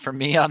argument from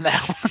me on that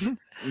one.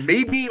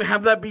 Maybe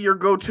have that be your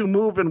go-to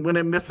move, and when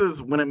it misses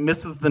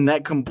the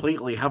net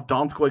completely, have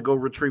Donskoy go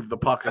retrieve the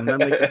puck, and then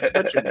they can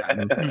switch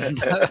again.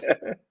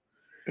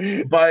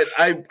 But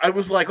I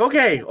was like,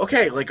 okay,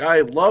 like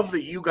I love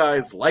that you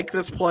guys like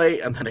this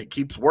play, and then it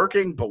keeps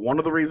working. But one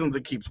of the reasons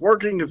it keeps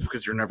working is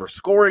because you're never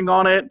scoring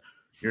on it.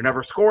 You're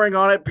never scoring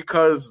on it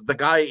because the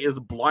guy is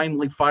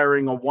blindly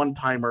firing a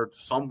one-timer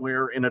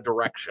somewhere in a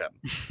direction.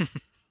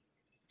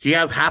 He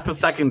has half a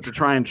second to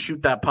try and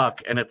shoot that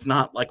puck, and it's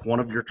not like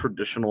one of your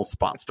traditional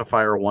spots to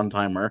fire a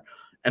one-timer,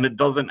 and it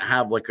doesn't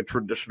have like a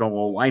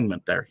traditional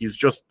alignment there. He's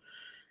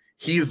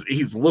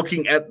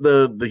looking at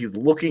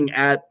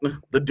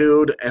the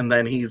dude, and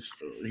then he's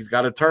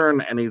got a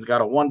turn, and he's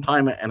got a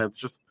one-time, and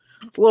it's a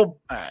little.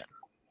 All right.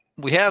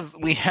 We have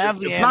the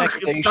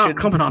it's not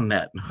coming on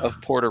net of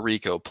Puerto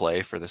Rico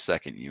play for the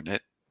second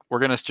unit. We're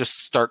gonna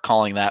just start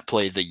calling that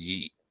play the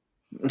yeet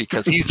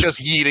because he's just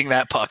yeeting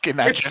that puck in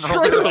that it's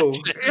general true.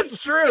 direction.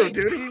 It's true,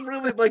 dude. He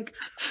really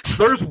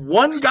there's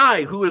one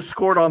guy who has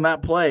scored on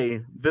that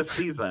play this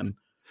season,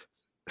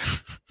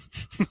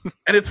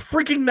 and it's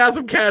freaking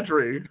Nazem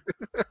Kadri.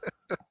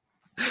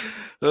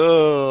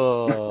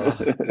 Oh,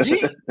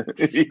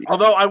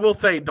 Although I will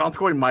say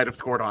Donskoy might have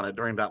scored on it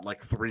during that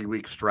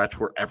 3-week stretch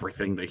where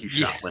everything that he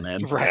shot went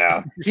in. right.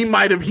 Yeah. He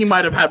might have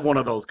had one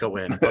of those go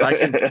in.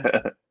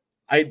 But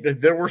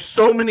there were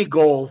so many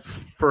goals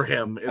for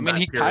him. I mean,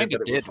 he kind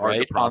of did,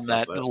 right? On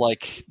that,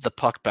 the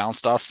puck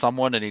bounced off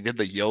someone and he did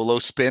the YOLO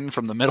spin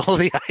from the middle of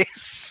the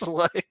ice,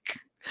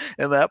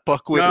 and that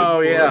puck went. Oh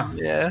yeah,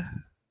 yeah.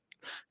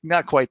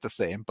 Not quite the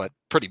same, but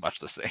pretty much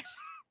the same.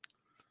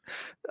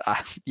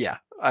 Yeah,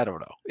 I don't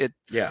know.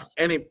 Yeah.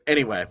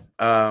 Anyway,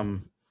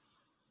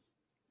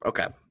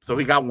 okay, so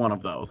he got one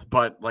of those,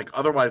 but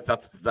otherwise,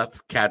 that's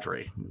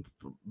Kadri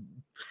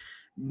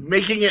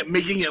making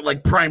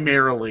it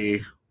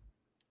primarily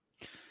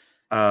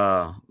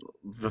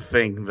the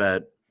thing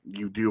that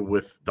you do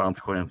with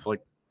Donskoy. It's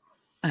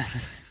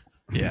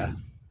yeah.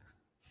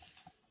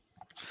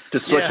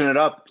 Just switching it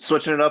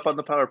up on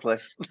the power play.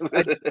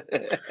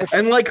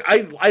 And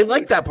I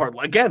like that part.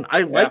 Again,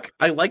 I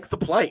like the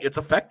play. It's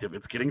effective.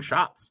 It's getting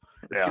shots.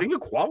 It's getting a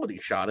quality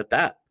shot at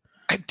that.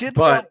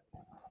 But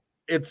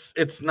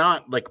it's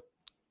not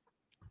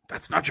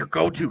that's not your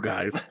go-to,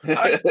 guys.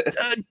 I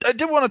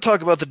did want to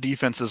talk about the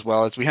defense as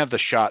well, as we have the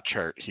shot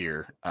chart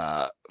here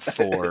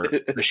for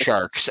the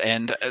Sharks.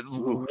 And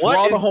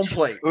draw the home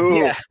plate.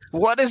 Yeah,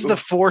 what is the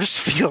force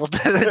field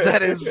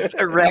that is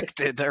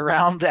erected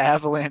around the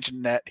Avalanche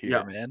net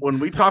here, man? When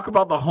we talk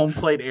about the home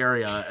plate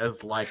area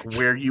as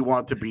where you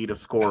want to be to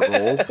score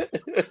goals,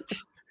 if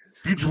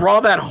you draw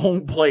that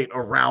home plate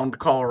around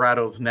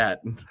Colorado's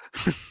net,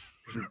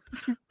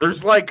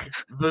 there's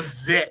the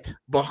zit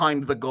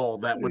behind the goal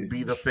that would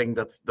be the thing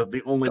that's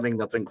the only thing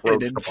that's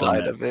encroached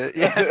inside of it.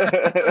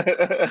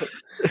 Yeah.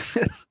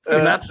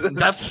 And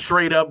that's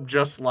straight up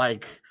just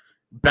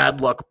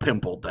bad luck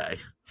pimple day.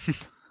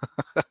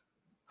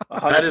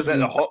 That is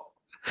the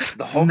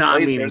whole not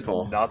plate,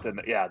 meaningful.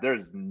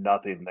 There's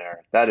nothing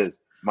there. That is,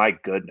 my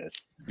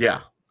goodness.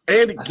 Yeah.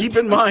 And keep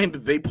in mind,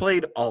 they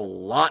played a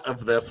lot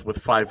of this with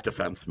 5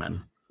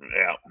 defensemen.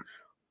 Yeah.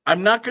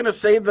 I'm not going to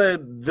say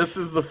that this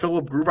is the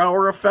Philip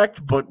Grubauer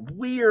effect, but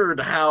weird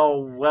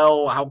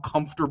how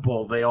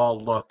comfortable they all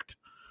looked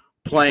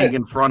playing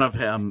in front of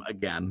him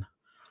again.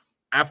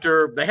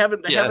 After he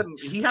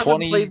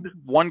hasn't played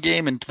one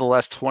game into the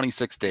last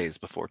 26 days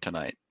before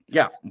tonight.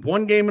 Yeah,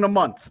 one game in a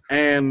month,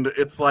 and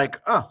it's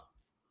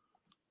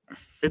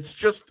it's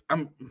just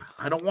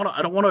I don't want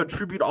to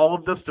attribute all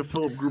of this to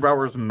Philip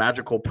Grubauer's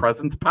magical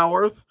presence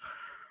powers,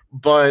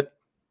 but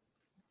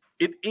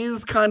it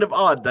is kind of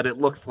odd that it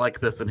looks like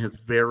this in his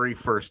very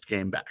first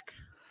game back.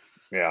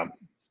 Yeah.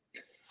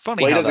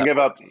 Funny. Well,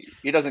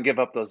 he doesn't give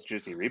up those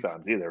juicy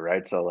rebounds either,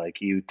 right? So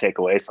you take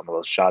away some of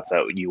those shots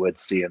that you would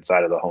see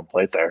inside of the home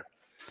plate there.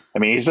 I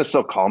mean, he's just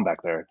so calm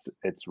back there.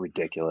 It's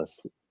ridiculous.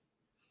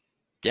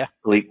 Yeah.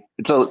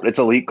 It's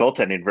elite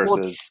goaltending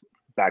versus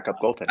backup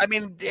goaltending. I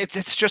mean,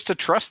 it's just a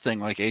trust thing,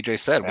 like AJ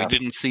said. Yeah. We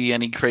didn't see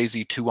any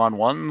crazy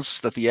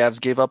 2-on-1s that the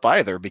Avs gave up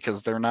either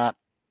because they're not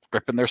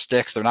gripping their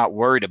sticks. They're not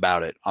worried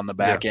about it on the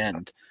back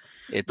end.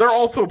 They're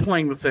also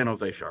playing the San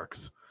Jose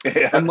Sharks.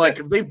 Yeah. And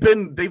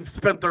they've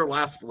spent their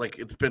last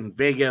it's been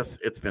Vegas,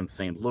 it's been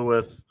St.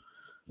 Louis.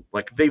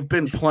 They've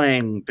been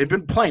playing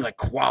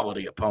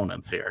quality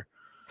opponents here.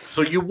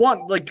 So you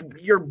want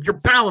you're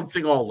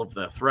balancing all of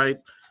this, right?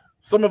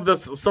 Some of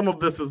this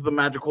is the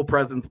magical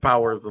presence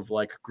powers of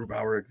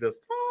Grubauer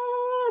exists.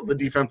 The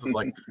defense is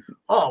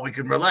we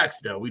can relax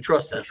now. We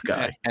trust this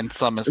guy. And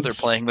some is they're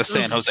playing the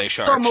San Jose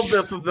Sharks. Some of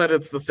this is that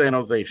it's the San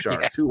Jose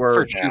Sharks who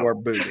are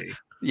booty.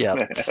 Yeah.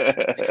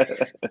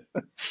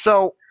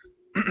 So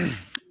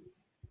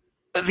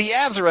the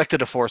Avs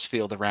erected a force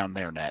field around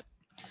their net.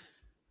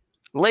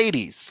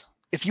 Ladies,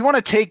 if you want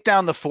to take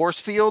down the force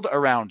field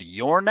around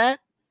your net,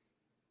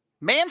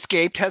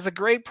 Manscaped has a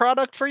great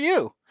product for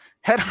you.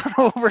 Head on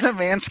over to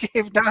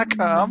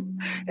manscaped.com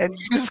and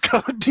use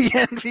code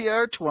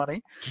DNVR20.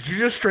 Did you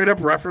just straight up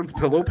reference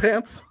pillow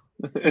pants?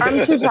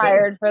 I'm too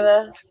tired for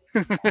this.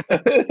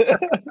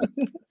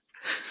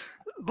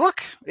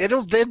 Look,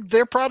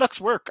 their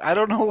products work. I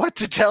don't know what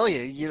to tell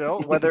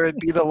you, whether it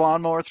be the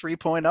Lawnmower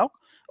 3.0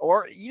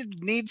 or you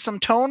need some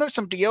toner,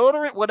 some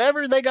deodorant,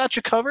 whatever, they got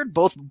you covered,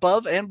 both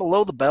above and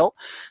below the belt.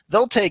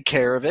 They'll take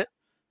care of it.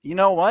 you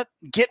know what?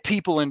 Get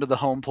people into the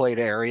home plate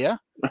area.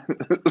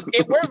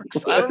 It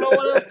works. I don't know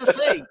what else to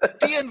say.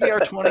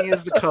 DNVR20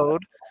 is the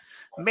code.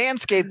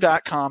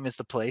 Manscaped.com is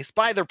the place.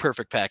 Buy their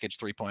Perfect Package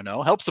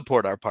 3.0. Help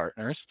support our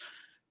partners.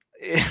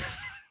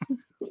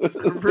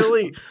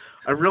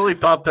 I really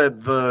thought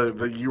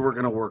that you were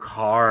going to work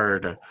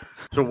hard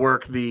to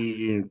work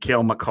the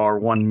Cale Makar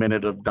 1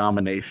 minute of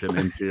domination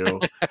into.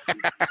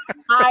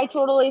 I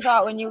totally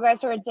thought when you guys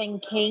started saying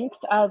kinks,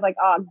 I was like,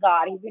 oh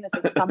God, he's going to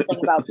say something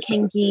about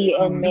kinky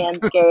and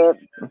Manscaped.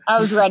 I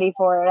was ready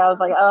for it. I was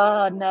like,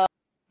 oh no.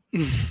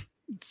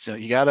 So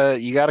you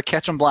gotta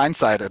catch them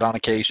blindsided on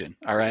occasion.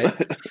 All right,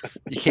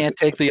 you can't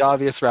take the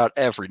obvious route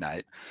every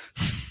night.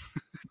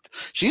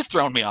 She's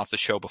thrown me off the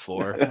show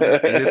before.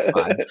 It is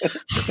fine.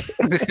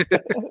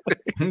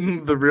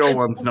 The real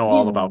ones know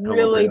all about pillow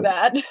really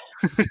pants.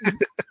 bad.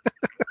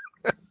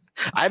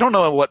 I don't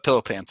know what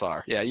pillow pants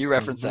are. Yeah, you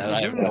referenced that. I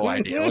have no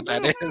idea what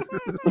that is.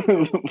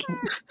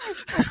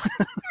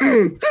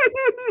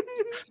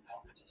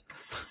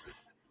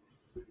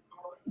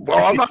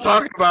 Well, I'm not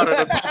talking about it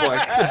in public.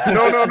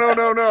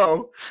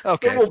 No.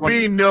 Okay, There will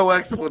be no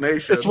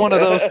explanation. it's one of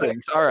those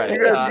things. All right,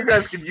 You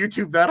guys can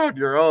YouTube that on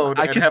your own.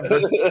 You guys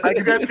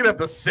can have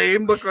the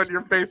same look on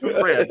your face as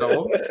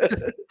Randall.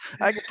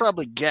 I could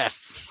probably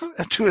guess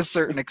to a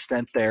certain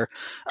extent there.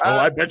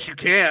 I bet you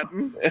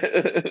can.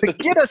 To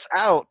get us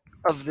out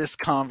of this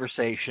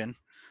conversation,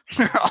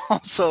 we're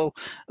also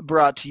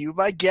brought to you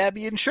by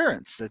Gabby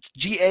Insurance. That's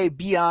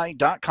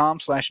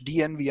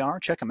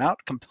gabi.com/DNVR. Check them out.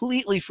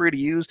 Completely free to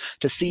use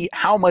to see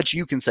how much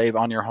you can save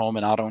on your home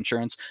and auto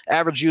insurance.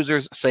 Average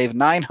users save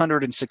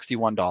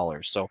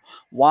 $961. So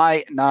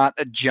why not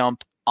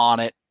jump on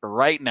it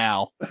right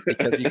now?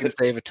 Because you can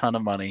save a ton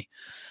of money.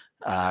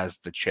 As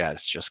the chat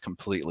has just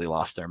completely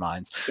lost their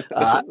minds.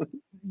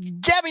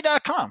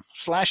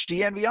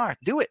 Gabby.com/DNVR.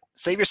 Do it.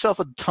 Save yourself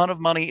a ton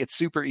of money. It's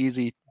super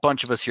easy.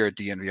 Bunch of us here at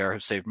DNVR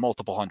have saved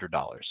multiple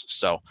 $100s.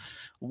 So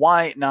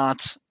why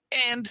not?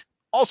 And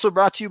also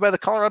brought to you by the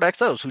Colorado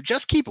XOs, who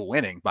just keep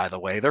winning, by the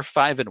way. They're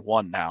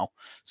 5-1 now.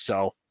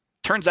 So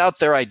turns out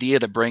their idea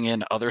to bring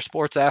in other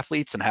sports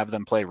athletes and have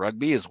them play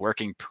rugby is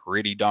working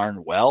pretty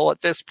darn well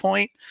at this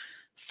point.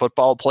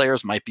 Football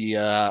players might be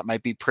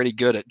pretty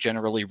good at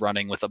generally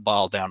running with a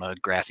ball down a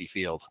grassy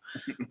field.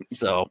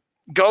 So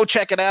go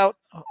check it out.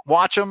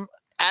 Watch them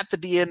at the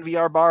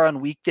DNVR bar on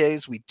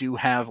weekdays. We do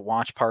have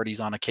watch parties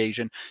on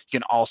occasion. You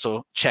can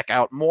also check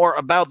out more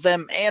about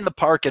them and the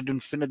park at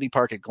Infinity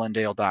Park at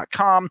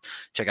Glendale.com.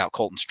 Check out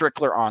Colton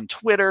Strickler on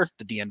Twitter,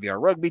 the DNVR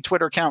Rugby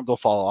Twitter account. Go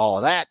follow all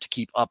of that to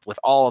keep up with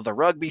all of the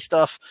rugby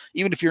stuff.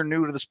 Even if you're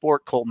new to the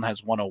sport, Colton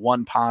has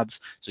 101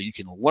 pods, so you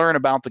can learn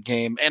about the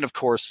game. And of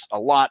course, a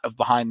lot of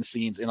behind the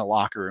scenes in a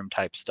locker room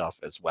type stuff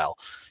as well.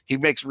 He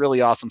makes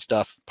really awesome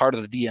stuff, part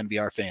of the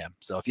DNVR fam.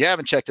 So if you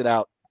haven't checked it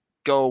out,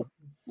 go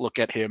look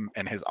at him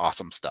and his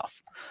awesome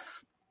stuff.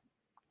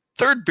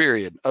 Third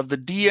period of the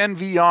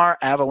DNVR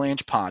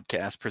Avalanche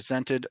podcast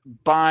presented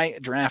by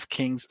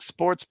DraftKings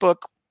Sportsbook.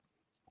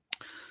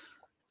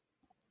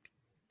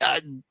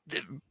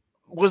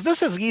 Was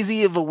this as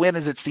easy of a win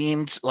as it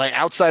seemed? Like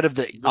outside of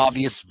the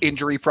obvious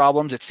injury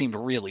problems, it seemed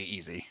really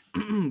easy.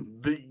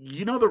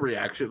 The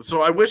reaction.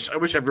 So I wish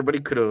everybody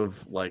could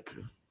have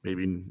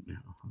maybe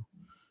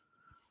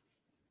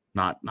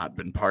not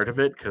been part of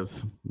it,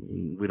 because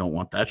we don't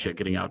want that shit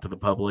getting out to the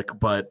public,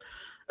 but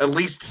at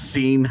least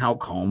seeing how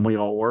calm we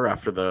all were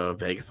after the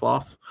Vegas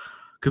loss,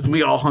 because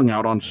we all hung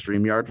out on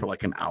StreamYard for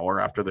like an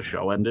hour after the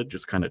show ended,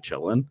 just kind of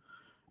chilling.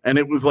 And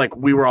it was like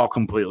we were all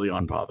completely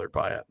unbothered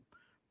by it.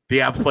 The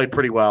Avs played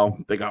pretty well.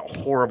 They got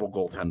horrible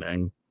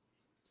goaltending.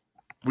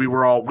 We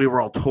were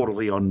all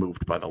totally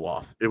unmoved by the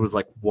loss. It was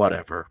like,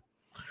 whatever.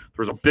 There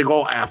was a big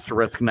old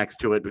asterisk next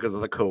to it because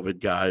of the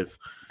COVID guys.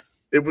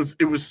 It was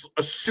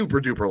a super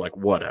duper like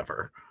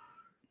whatever.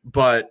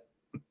 But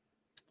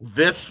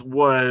this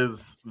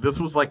was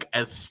like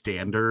as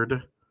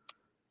standard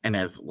and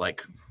as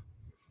like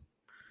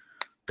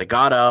they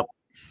got up.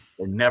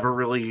 They never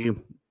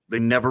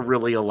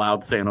really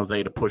allowed San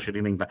Jose to push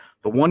anything back.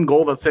 The one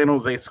goal that San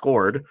Jose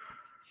scored,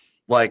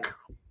 like,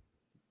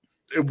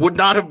 it would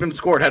not have been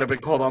scored had it been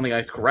called on the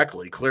ice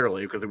correctly,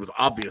 clearly, because it was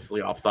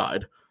obviously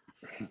offside,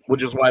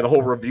 which is why the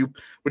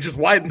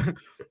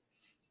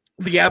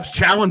Avs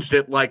challenged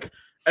it. Like,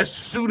 as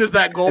soon as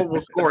that goal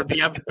was scored, the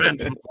Avs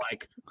bench was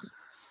like,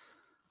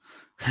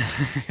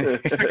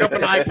 pick up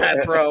an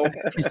iPad, bro.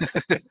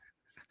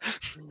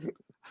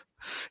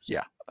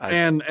 Yeah.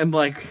 And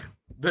like,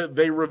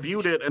 they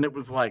reviewed it, and it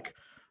was like,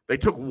 they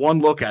took one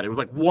look at it. It was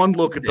like one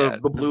look at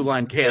the blue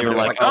line cam. They were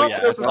like, oh, yeah,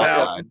 this is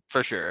outside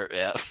for sure.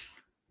 Yeah.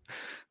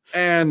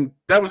 And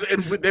that was,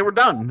 and they were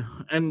done.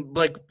 And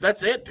like,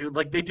 that's it, dude.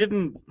 Like, they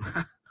didn't,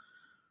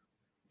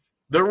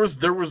 there was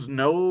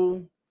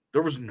no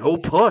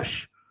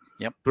push.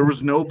 Yep. There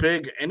was no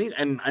big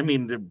and I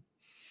mean,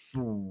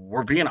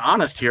 we're being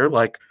honest here.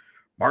 Like,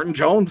 Martin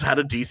Jones had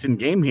a decent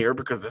game here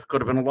because this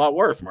could have been a lot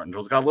worse. Martin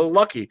Jones got a little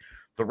lucky.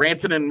 The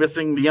Rantanen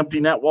missing the empty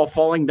net while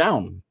falling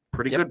down.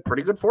 Pretty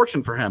good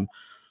fortune for him.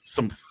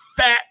 Some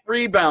fat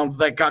rebounds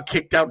that got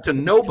kicked out to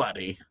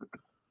nobody.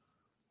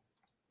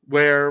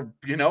 where,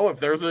 if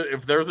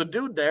there's a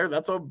dude there,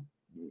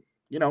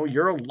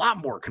 you're a lot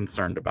more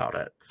concerned about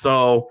it.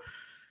 So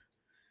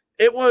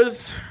it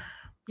was,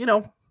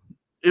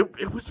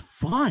 it was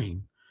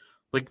fine.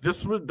 Like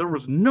there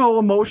was no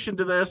emotion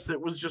to this.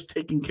 It was just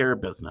taking care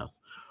of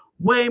business.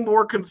 Way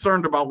more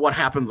concerned about what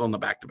happens on the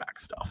back-to-back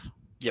stuff.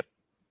 Yep.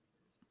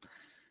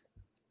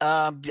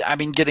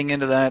 Getting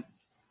into that,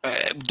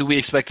 do we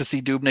expect to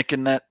see Dubnyk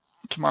in that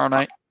tomorrow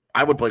night?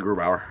 I would play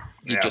Grubauer.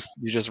 You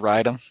just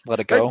ride him, let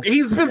it go.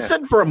 He's been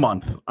sitting for a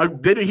month.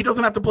 He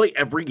doesn't have to play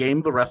every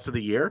game the rest of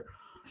the year,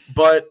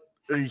 but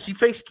he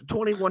faced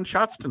 21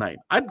 shots tonight.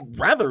 I'd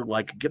rather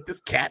get this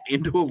cat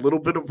into a little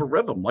bit of a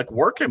rhythm,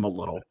 work him a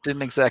little.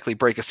 Didn't exactly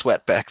break a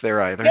sweat back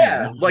there either.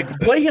 Yeah,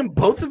 play him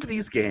both of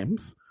these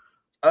games.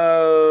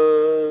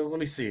 Let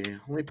me see.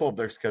 Let me pull up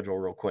their schedule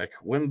real quick.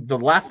 When the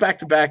last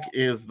back-to-back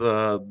is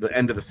the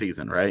end of the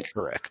season, right?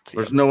 Correct.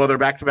 There's no other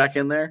back-to-back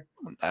in there?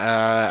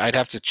 I'd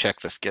have to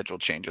check the schedule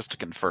changes to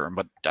confirm,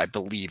 but I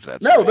believe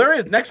that's No, right. there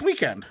is. Next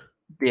weekend.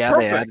 Yeah,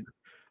 Perfect. they had.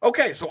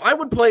 Okay, so I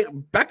would play,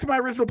 back to my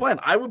original plan,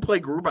 I would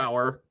play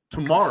Grubauer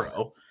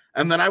tomorrow,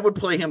 and then I would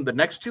play him the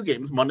next 2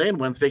 games, Monday and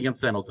Wednesday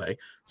against San Jose,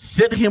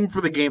 sit him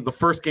for the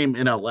first game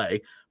in LA,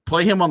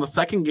 play him on the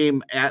second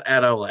game at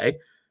LA,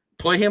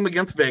 play him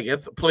against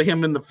Vegas, play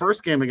him in the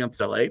first game against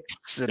LA,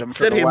 Sit him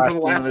for the last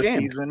game of the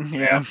season.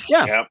 Yeah.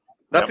 Yeah.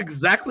 That's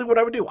exactly what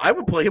I would do. I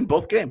would play him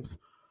both games.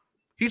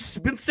 He's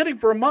been sitting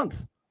for a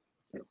month.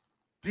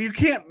 You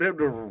can't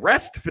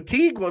rest,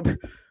 fatigue.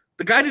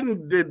 The guy he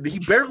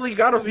barely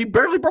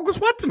broke a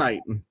sweat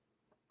tonight. Can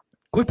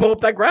we pull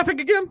up that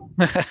graphic again?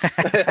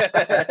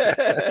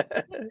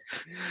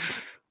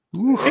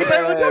 He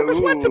barely broke a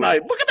sweat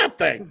tonight. Look at that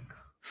thing.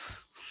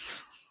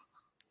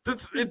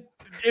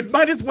 It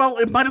might as well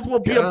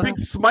be a big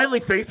smiley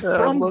face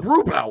from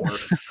Grubauer.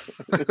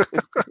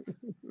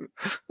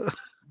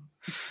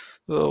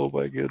 Oh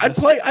my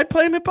goodness. I'd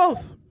play him at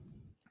both.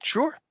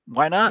 Sure.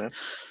 Why not?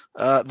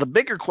 The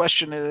bigger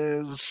question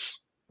is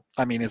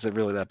it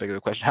really that big of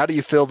a question? How do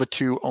you fill the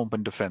 2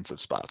 open defensive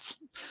spots?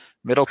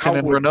 Middleton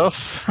and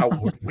Renouf? How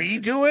would we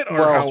do it, or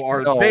how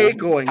are they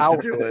going to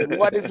do it?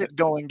 What is it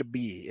going to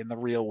be in the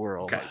real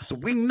world? Okay, so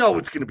we know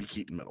it's going to be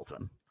Keaton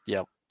Middleton.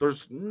 Yep.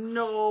 There's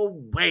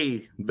no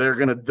way they're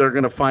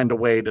gonna find a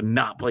way to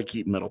not play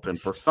Keaton Middleton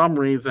for some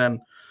reason.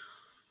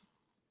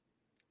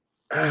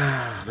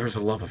 There's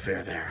a love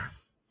affair there.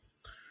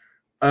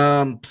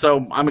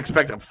 So I'm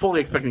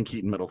fully expecting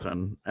Keaton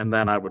Middleton, and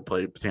then I would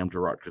play Sam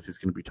Girard because he's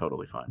going to be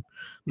totally fine.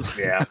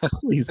 Yeah,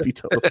 please be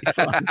totally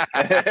fine.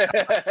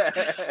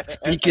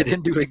 Speak it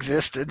into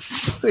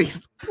existence.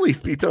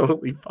 Please be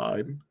totally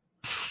fine.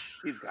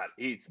 He's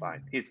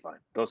fine. He's fine.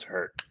 Those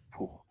hurt.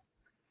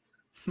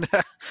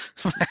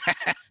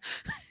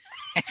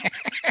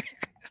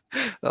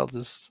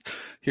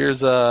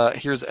 Here's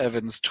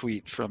Evan's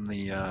tweet from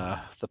the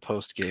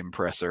post game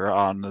presser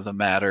on the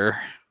matter.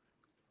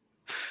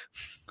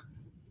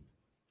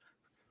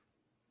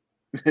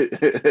 Well,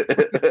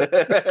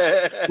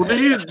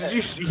 did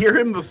you hear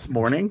him this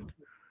morning?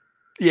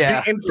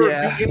 Yeah,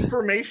 the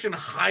information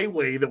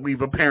highway that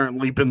we've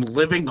apparently been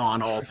living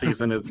on all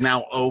season is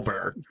now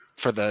over.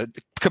 For the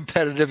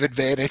competitive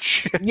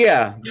advantage.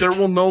 Yeah, there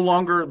will no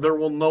longer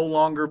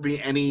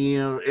be any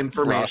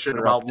information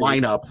about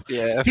lineups.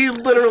 Yeah, he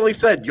literally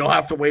said you'll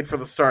have to wait for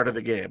the start of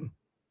the game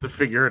to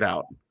figure it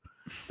out.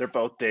 They're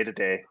both day to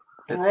day.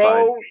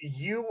 Bro,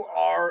 you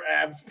are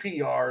Avs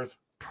PR's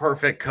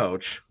perfect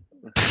coach.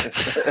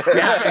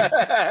 Yeah,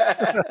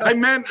 I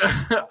meant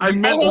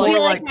more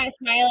like my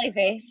smiley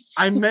face.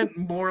 I meant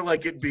more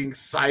like it being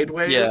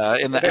sideways. Yeah,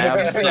 in the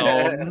Avs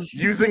zone.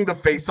 Using the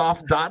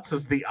face-off dots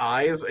as the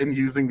eyes and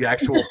using the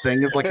actual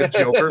thing as like a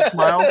Joker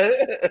smile.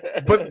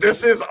 But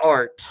this is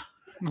art.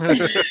 I had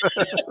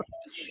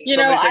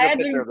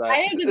to do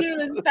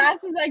it as fast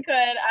as I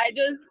could. I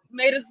just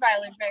made a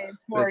smiley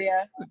face for you.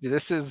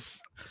 This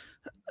is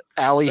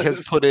Allie has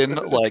put in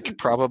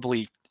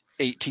probably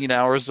 18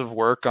 hours of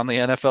work on the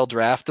NFL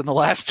draft in the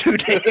last 2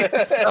 days. So.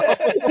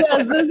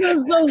 Yes, this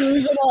is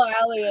delusional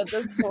Allie at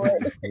this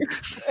point.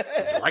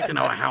 I'd like to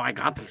know how I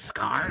got these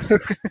scars. Oh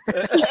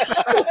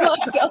my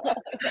God.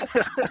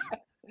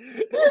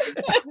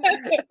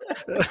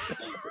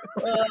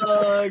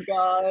 Oh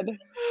God.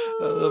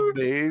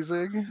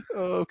 Amazing.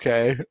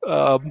 Okay.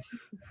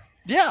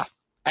 Yeah.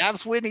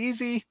 Avs win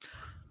easy.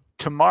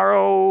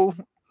 Tomorrow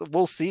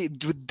we'll see.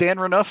 Did Dan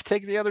Renouf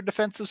take the other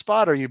defensive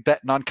spot, or are you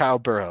betting on Kyle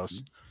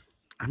Burrows?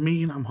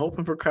 I'm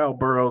hoping for Kyle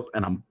Burrows,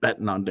 and I'm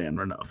betting on Dan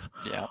Renouf.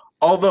 Yeah.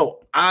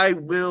 Although I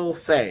will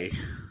say,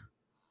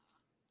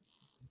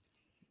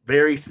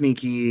 very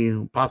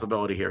sneaky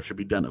possibility here should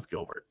be Dennis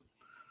Gilbert.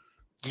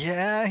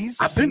 Yeah,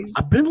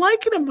 I've been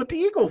liking him with the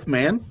Eagles,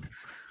 man.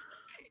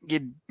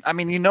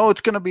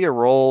 It's going to be a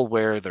role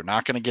where they're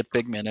not going to get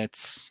big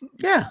minutes.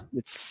 Yeah,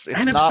 it's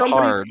and not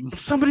hard. If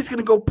somebody's going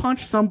to go punch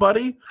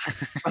somebody,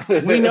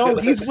 we know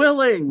he's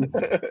willing.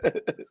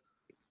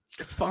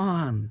 It's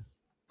fun.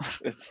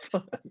 It's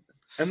fun.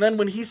 And then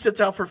when he sits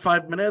out for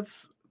 5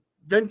 minutes,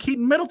 then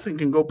Keaton Middleton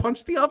can go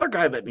punch the other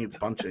guy that needs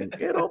punching.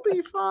 It'll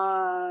be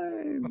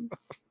fine.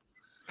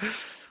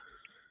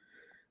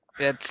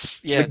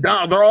 It's yeah. Like,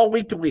 no, they're all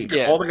week to week.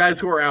 Yeah. All the guys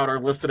who are out are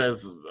listed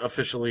as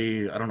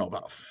officially. I don't know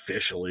about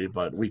officially,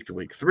 but week to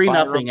week. 3-0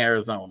 Byron-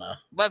 Arizona.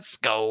 Let's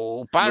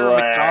go. Byron Wow,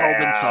 McDonald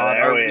and Sod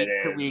there are it week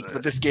to is. week,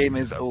 but this game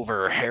is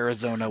over.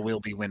 Arizona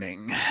will be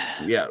winning.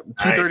 Yeah,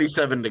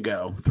 2:37 to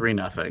go.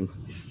 3-0.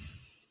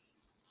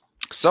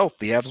 So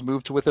the Avs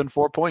moved to within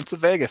 4 points of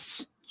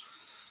Vegas.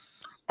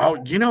 Oh,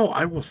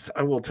 I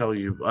will tell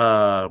you,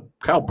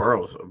 Kyle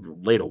Burrows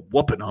laid a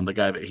whooping on the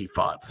guy that he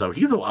fought, so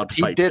he's allowed to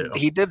fight too.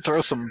 He did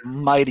throw some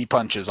mighty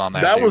punches on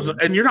that. That dude. was,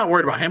 and you're not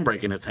worried about him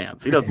breaking his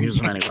hands. He doesn't use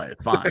them anyway.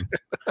 It's fine.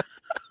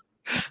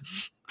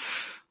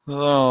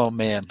 Oh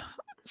man.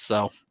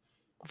 So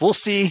we'll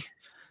see.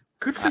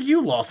 Good for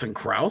you, Lawson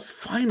Krause.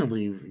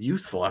 Finally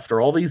useful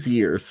after all these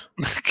years.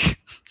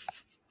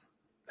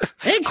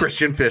 And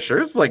Christian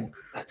Fisher's like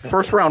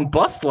first round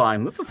bust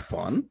line. This is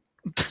fun.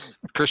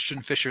 Christian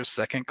Fisher's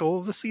second goal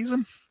of the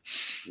season.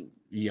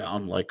 Yeah,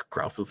 on like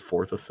Krause's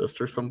fourth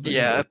assist or something.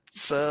 Yeah,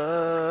 it's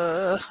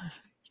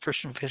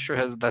Christian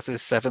Fisher that's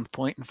his 7th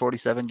point in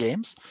 47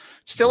 games.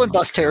 Still in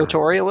bust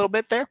territory a little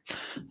bit there,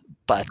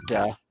 but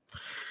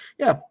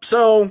yeah.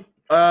 So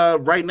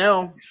right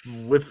now,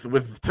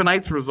 with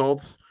tonight's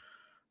results,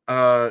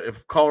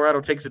 if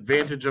Colorado takes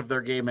advantage of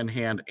their game in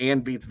hand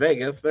and beats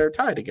Vegas, they're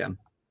tied again.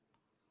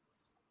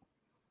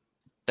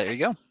 there you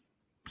go.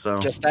 So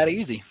Just that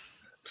easy.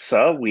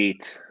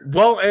 Sweet.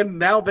 well, and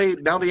now the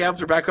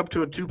Avs are back up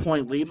to a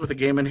 2-point lead with a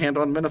game in hand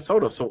on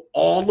Minnesota. So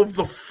all of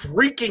the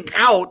freaking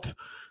out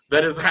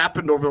that has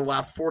happened over the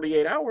last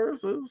 48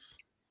 hours is,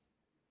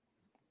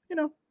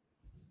 I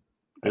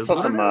is saw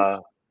what some. it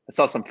is. I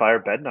saw some Fire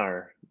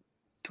Bednar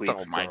tweets.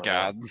 Oh my going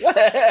god.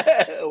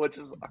 on, which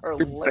is You're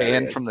hilarious.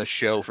 banned from the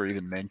show for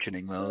even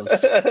mentioning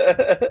those.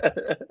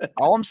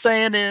 All I'm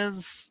saying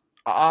is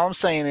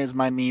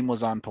my meme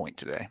was on point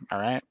today. All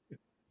right.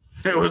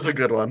 It was a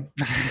good one.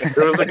 It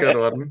was a good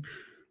one.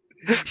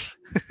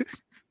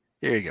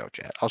 Here you go,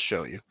 chat. I'll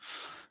show you.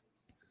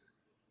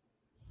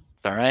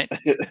 All right.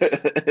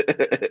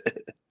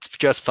 It's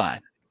just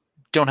fine.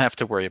 Don't have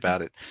to worry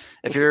about it.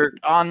 If you're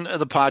on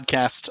the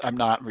podcast, I'm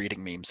not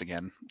reading memes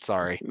again.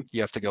 Sorry.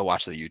 You have to go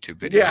watch the YouTube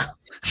video. Yeah.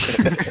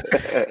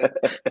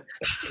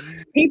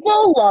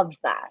 People love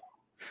that.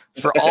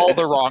 For all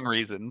the wrong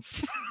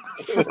reasons.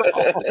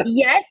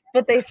 Yes,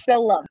 but they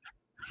still love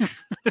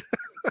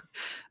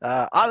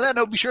On that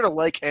note, be sure to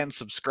like and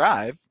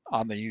subscribe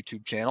on the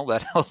YouTube channel.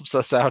 That helps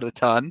us out a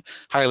ton.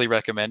 Highly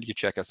recommend you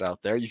check us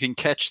out there. You can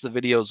catch the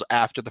videos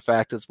after the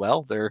fact as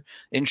well. They're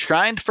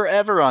enshrined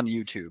forever on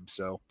YouTube.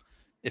 So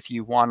if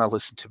you want to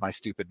listen to my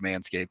stupid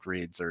Manscaped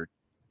reads or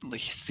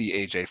see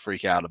AJ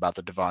freak out about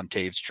the Devon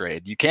Taves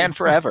trade, you can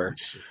forever.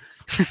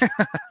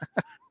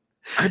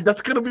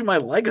 That's gonna be my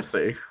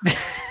legacy.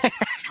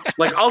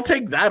 Like, I'll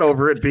take that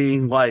over it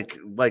being like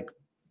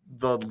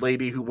the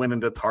lady who went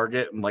into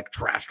Target and like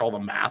trashed all the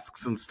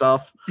masks and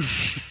stuff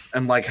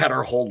and like had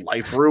her whole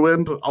life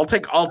ruined. I'll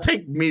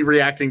take me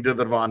reacting to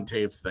the Devon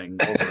Taves thing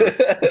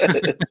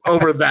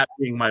over that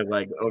being my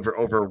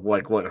over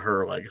like what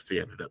her legacy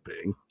ended up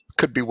being.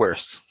 Could be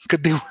worse.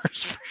 Could be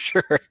worse for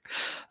sure.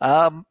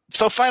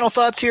 So final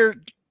thoughts here.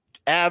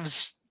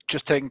 Avs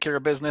just taking care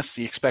of business.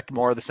 You expect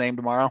more of the same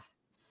tomorrow?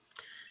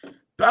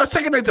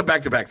 Second nights of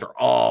back-to-backs are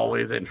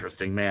always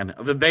interesting, man.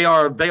 They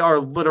are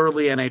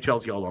literally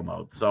NHL's YOLO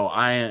mode. So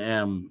I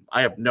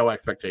have no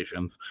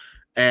expectations.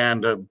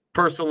 And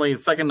personally,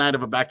 second night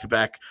of a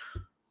back-to-back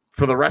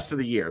for the rest of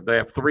the year, they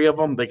have 3 of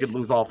them. They could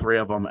lose all 3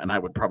 of them, and I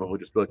would probably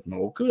just be like,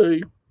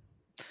 okay.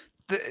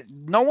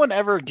 No one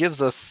ever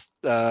gives us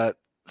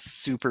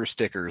super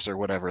stickers or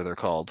whatever they're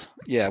called.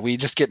 Yeah, we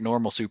just get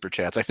normal super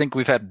chats. I think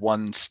we've had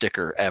 1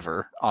 sticker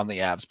ever on the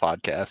Avs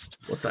podcast.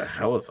 What the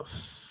hell is a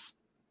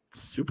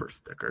super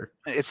sticker?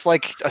 It's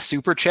like a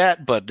super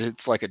chat, but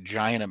it's like a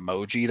giant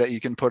emoji that you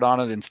can put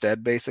on it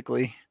instead,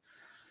 basically.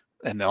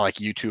 And then like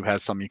YouTube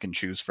has some you can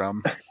choose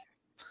from.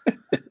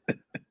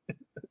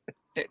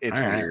 It's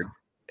All right. weird.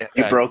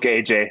 You broke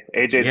AJ.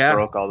 AJ's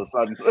broke all of a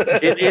sudden.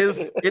 It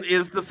is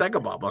the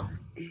Sega Baba.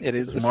 It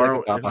is the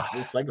Tomorrow Sega Baba.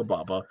 is the Sega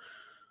Baba.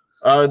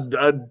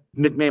 A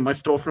nickname I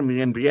stole from the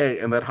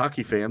NBA and that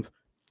hockey fans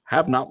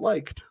have not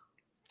liked.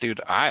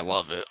 Dude, I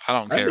love it. I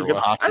don't I care think what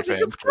it's- I hockey think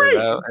fans it's care great.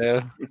 about.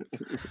 Yeah.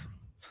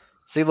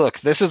 See, look,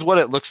 this is what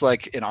it looks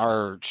like in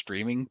our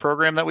streaming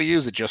program that we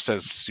use. It just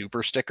says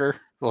super sticker.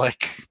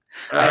 Like,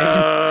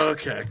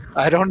 Okay.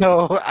 I don't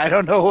know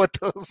what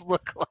those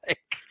look like.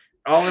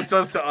 All it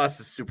says to us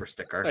is super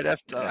sticker. I'd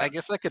have to. I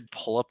guess I could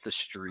pull up the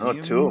stream. Oh,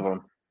 2 of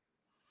them.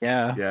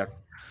 Yeah. Yeah.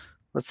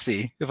 Let's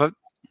see if I.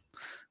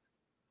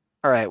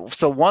 All right.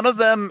 So one of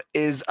them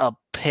is a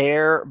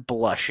pair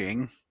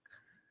blushing,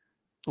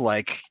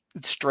 like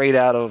straight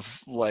out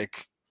of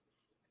like.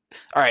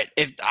 All right.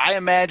 If I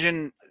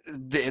imagine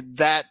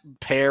that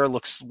pair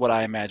looks what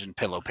I imagine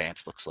Pillow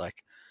Pants looks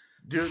like.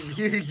 Dude,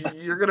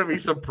 you're gonna be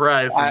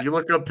surprised when you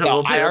look up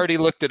Pillow No, Pants. I already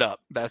looked it up.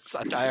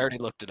 I already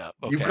looked it up.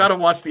 Okay. You've got to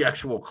watch the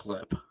actual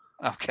clip.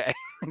 Okay.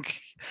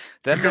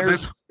 Then Because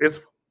there's it's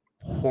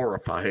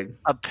horrifying.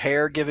 a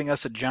pair giving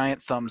us a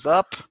giant thumbs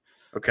up,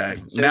 Okay.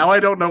 Now I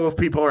don't know if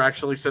people are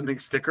actually sending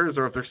stickers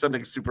or if they're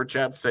sending super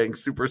chats saying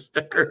super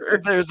sticker.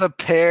 There's a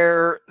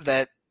pair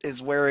that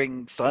is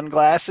wearing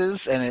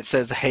sunglasses and it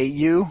says, "Hey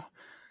you."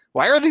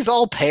 Why are these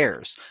all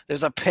pairs?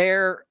 There's a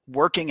pair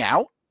working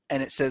out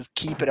and it says,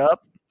 "Keep it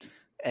up."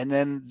 And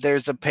then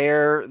there's a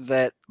pair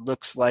that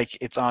looks like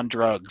it's on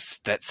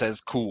drugs that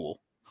says, "Cool."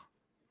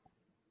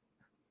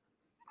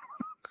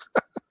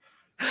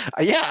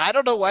 Yeah, I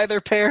don't know why they're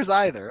pairs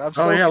either.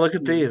 Look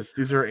at these.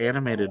 These are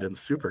animated and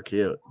super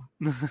cute.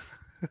 This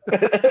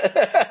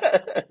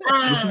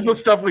is the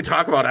stuff we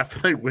talk about after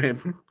they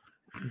win.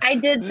 I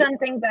did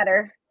something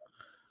better.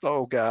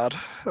 Oh God.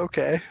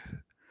 Okay.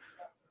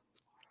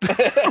 Is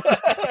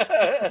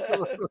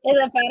it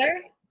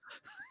better?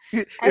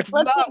 It's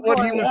not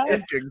what he was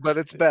thinking, but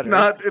it's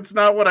better. It's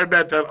not what I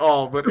meant at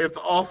all, but it's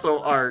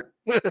also art.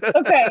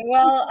 Okay,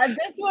 well, at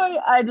this one,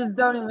 I just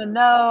don't even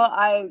know.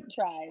 I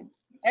tried.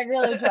 I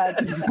really tried.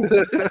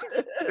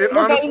 It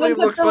honestly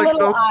looks like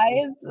those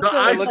eyes. The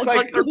eyes look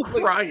like they're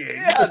crying.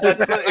 Yeah,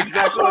 that's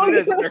exactly what it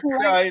is. They're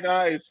crying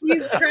eyes.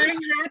 He's crying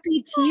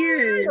happy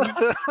tears.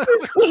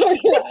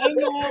 I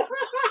know.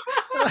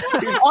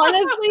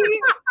 Honestly,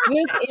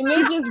 this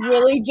image is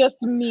really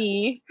just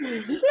me.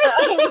 He's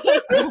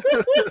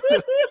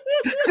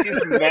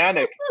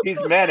manic.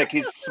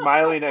 He's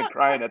smiling and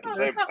crying at the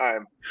same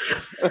time.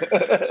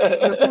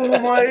 Oh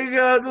my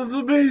God, that's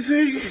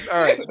amazing.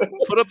 All right,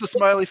 put up the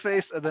smiley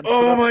face and then put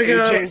up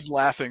AJ's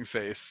laughing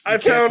face. I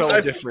found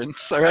a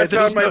difference. All right, I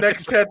found my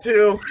next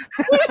tattoo.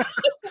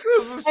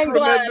 This is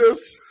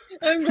tremendous.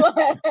 I'm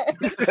glad.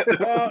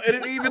 And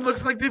it even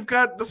looks like they've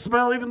got the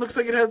smile. Even looks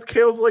like it has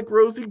Kale's like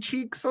rosy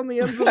cheeks on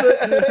the ends of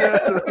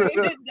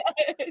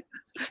it.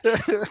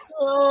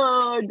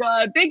 Oh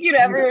God! Thank you to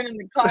everyone in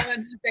the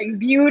comments for saying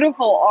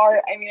beautiful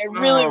art. I mean, I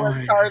really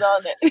worked hard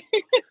on it.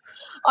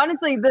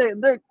 Honestly,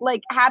 the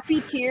like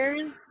happy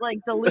tears, like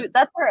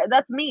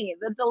that's me.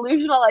 The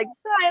delusional, like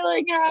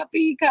smiling,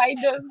 happy kind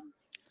of.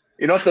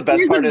 You know what the best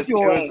Here's part a is too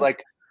joy. is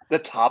like the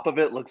top of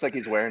it looks like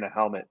he's wearing a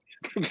helmet.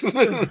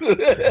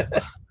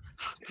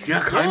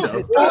 Yeah, kind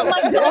of. Oh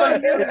my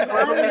God!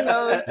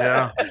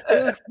 Yeah.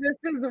 This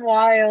is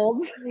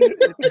wild.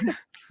 The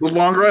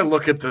longer I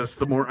look at this,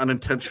 the more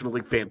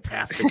unintentionally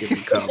fantastic it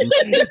becomes.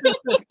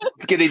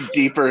 It's getting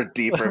deeper and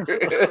deeper.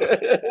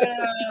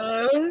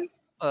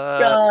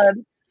 God.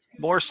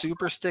 More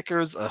super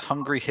stickers, a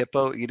hungry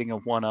hippo eating a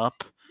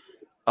 1-up,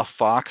 a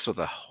fox with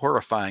a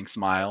horrifying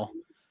smile,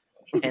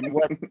 and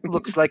what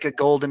looks like a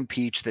golden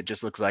peach that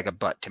just looks like a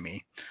butt to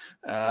me.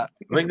 I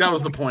think that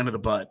was the point of the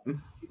butt.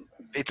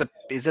 It's a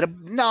peach,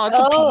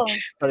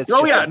 but it's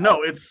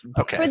it's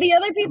okay. For the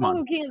other people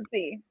who can't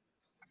see.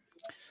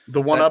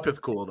 The 1-up is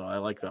cool though. I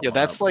like that. Yeah,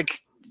 that's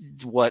like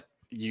what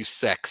you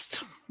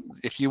sext.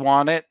 If you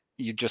want it,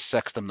 you just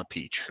sext them the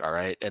peach, all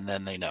right? And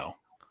then they know.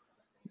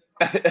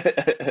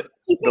 The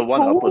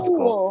 1-up was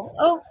cool.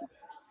 Oh.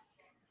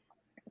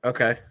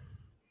 Okay.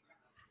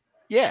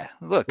 Yeah,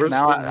 look,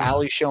 now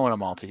Allie's showing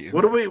them all to you.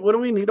 What do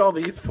we need all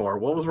these for?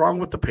 What was wrong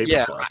with the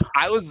paperclip?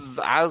 I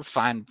was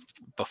fine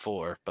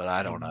before, but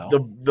I don't know.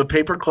 The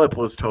paperclip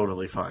was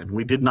totally fine.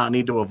 We did not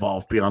need to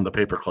evolve beyond the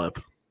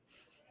paperclip.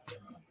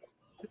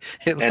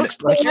 It looks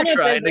like you're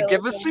trying to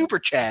give a super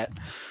chat.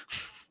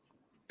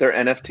 They're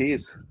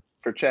NFTs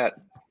for chat.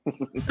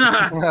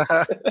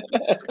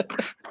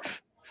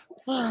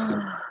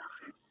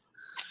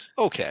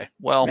 Okay,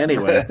 well,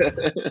 anyway.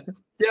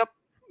 Yep,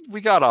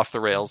 we got off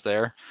the rails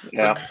there.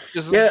 Yeah.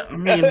 I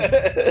mean,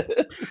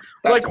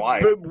 that's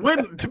why.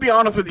 To be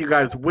honest with you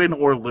guys, win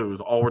or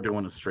lose, all we're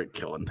doing is straight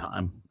killing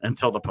time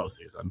until the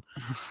postseason.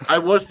 I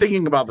was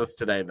thinking about this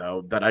today,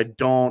 though, that I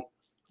don't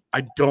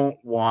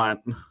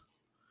want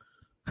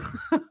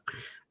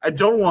I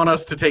don't want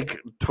us to take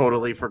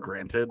totally for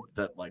granted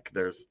that like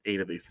there's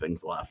 8 of these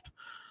things left,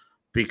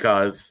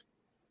 because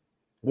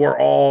we're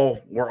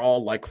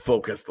all like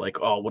focused, like,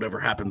 oh, whatever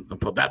happens,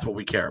 that's what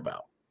we care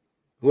about.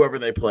 Whoever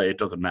they play, it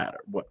doesn't matter.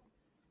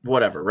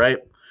 Whatever, right?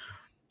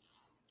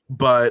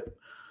 But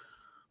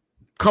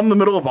come the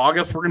middle of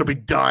August, we're going to be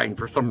dying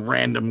for some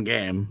random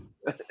game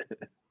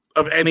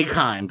of any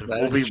kind.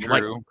 That's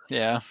true. Like,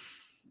 yeah,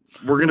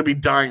 we're going to be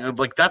dying.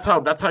 Like that's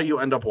how you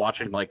end up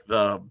watching like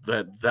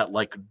that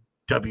like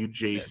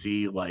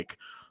WJC like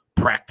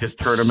practice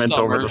tournament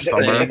over the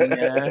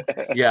summer.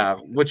 Yeah,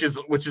 which is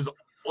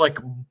like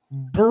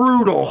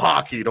brutal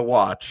hockey to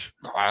watch.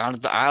 I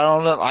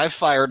don't know. I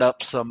fired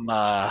up some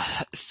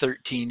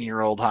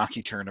 13-year-old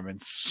hockey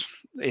tournaments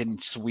in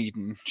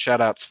Sweden.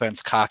 Shout out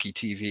Svensk Hockey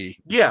TV.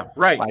 Yeah,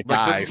 right. My like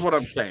guys. This is what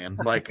I'm saying.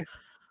 Like,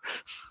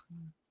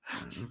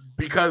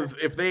 because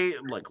if they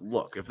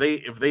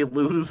if they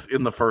lose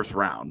in the first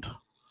round,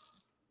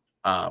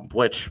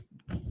 which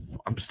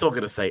I'm still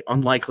gonna say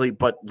unlikely,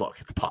 but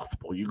look, it's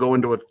possible. You go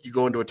into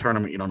a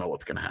tournament, you don't know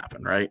what's gonna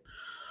happen, right?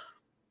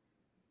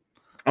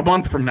 A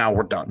month from now,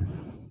 we're done.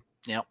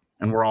 Yep.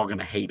 And we're all going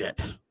to hate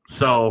it.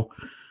 So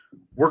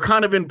we're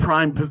kind of in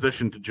prime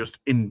position to just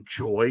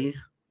enjoy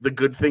the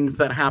good things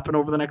that happen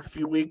over the next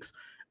few weeks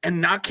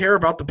and not care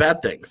about the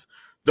bad things.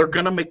 They're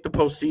going to make the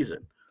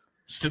postseason.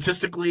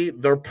 statistically,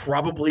 they're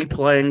probably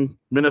playing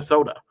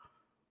Minnesota.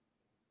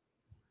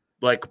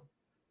 Like,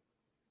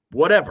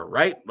 whatever,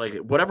 right? Like,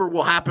 whatever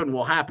will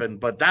happen.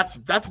 But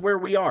that's where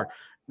we are.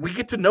 We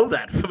get to know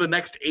that for the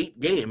next 8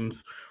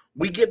 games.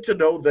 We get to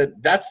know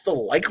that that's the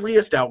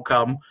likeliest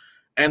outcome,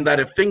 and that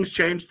if things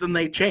change, then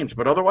they change.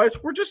 But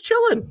otherwise, we're just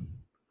chilling.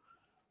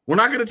 We're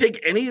not going to take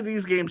any of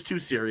these games too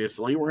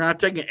seriously. We're not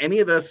taking any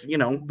of this.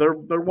 There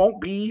won't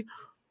be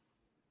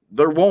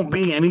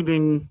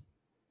anything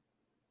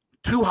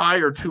too high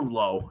or too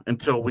low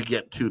until we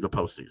get to the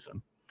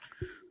postseason.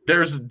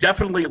 There's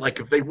definitely, like,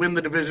 if they win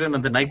the division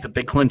and the night that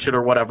they clinch it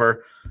or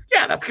whatever,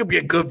 yeah, that's going to be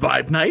a good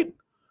vibe night.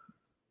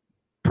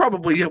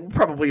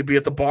 Probably be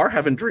at the bar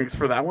having drinks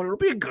for that one. It'll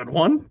be a good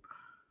one.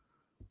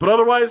 But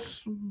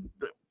otherwise,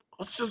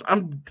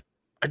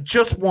 I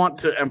just want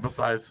to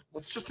emphasize,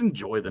 let's just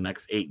enjoy the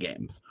next 8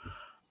 games.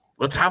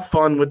 Let's have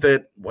fun with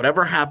it.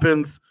 Whatever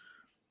happens,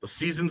 the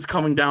season's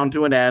coming down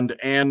to an end,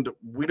 and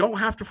we don't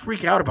have to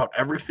freak out about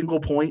every single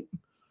point.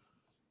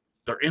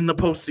 They're in the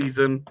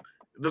postseason.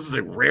 This is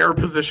a rare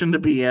position to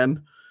be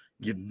in.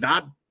 You're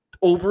not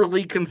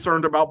overly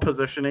concerned about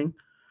positioning.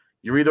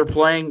 You're either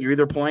playing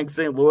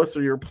St. Louis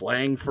or you're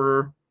playing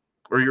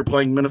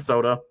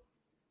Minnesota.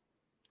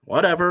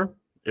 Whatever.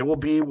 It will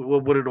be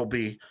what it'll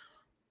be.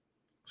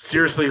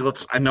 Seriously,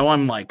 I know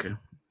I'm like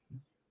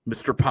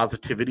Mr.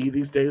 Positivity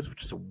these days,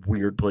 which is a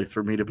weird place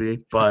for me to be,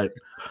 but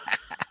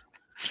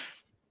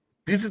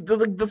this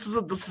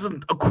is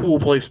a cool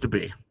place to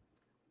be.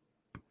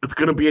 It's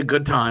going to be a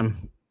good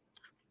time.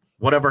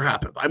 Whatever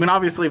happens. I mean,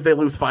 obviously, if they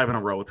lose 5 in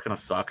a row, it's going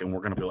to suck, and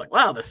we're going to be like,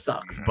 wow, this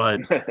sucks. But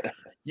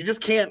you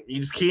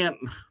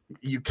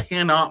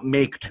cannot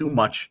make too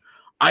much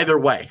either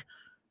way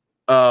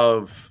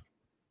of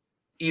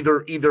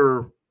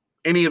either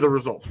any of the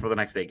results for the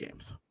next 8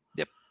 games.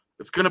 Yep.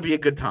 It's going to be a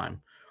good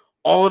time.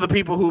 All of the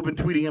people who have been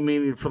tweeting at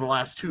me for the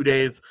last 2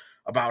 days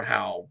about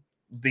how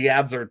the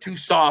Avs are too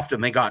soft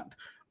and they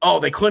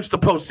clinched the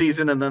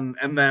postseason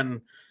and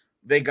then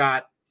they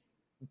got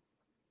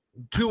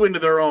too into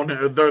their own,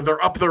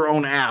 they're up their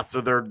own ass,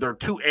 or they're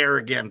too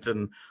arrogant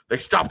and they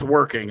stopped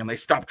working and they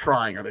stopped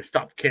trying or they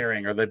stopped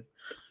caring or they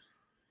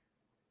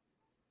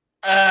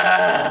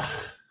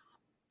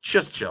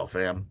just chill,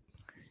 fam.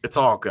 It's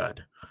all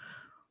good.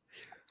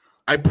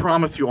 I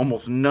promise you,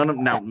 almost none of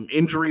now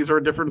injuries are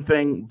a different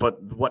thing, but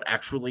what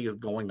actually is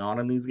going on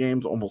in these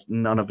games, almost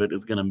none of it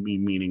is going to be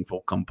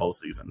meaningful come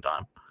postseason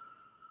time.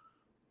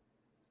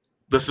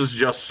 This is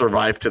just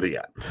survive to the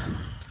end.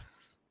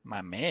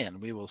 My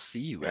man, we will see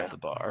you at the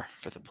bar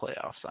for the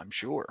playoffs, I'm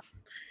sure.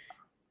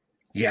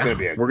 Yeah,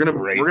 we're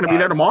gonna be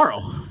there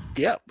tomorrow.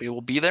 Yeah, we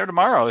will be there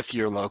tomorrow if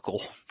you're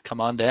local. Come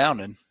on down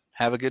and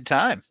have a good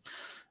time.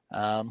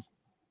 That'll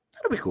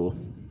be cool.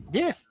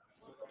 Yeah.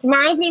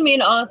 Tomorrow's going to be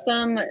an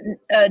awesome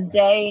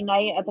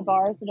night at the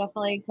bar, so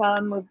definitely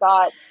come. We've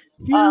got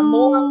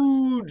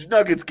huge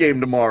Nuggets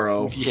game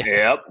tomorrow. Yeah.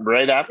 Yep,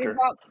 right after.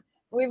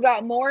 We've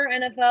got more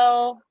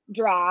NFL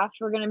draft.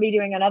 We're going to be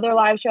doing another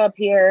live show up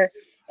here.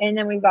 And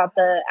then we've got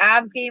the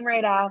Avs game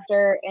right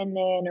after. And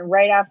then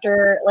right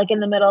after, like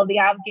in the middle of the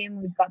Avs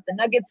game, we've got the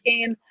Nuggets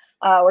game.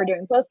 We're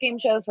doing post-game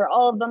shows for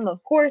all of them,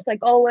 of course, like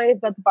always.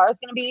 But the bar's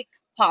going to be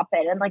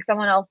popping. And like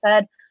someone else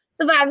said,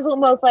 the vibes will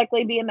most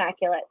likely be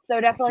immaculate.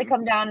 So definitely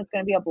come down. It's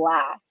going to be a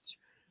blast.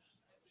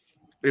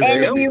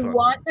 And if you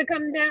want to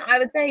come down, I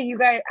would say you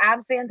guys,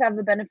 Avs fans, have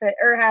the benefit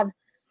or have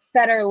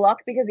better luck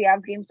because the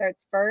Avs game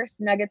starts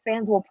first. Nuggets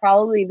fans will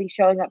probably be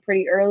showing up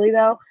pretty early,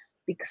 though,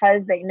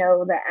 because they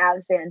know that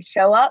Avs fans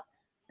show up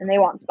and they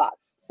want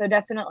spots. So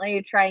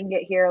definitely try and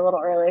get here a little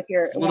early if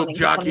you're a little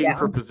jockeying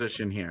for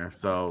position here.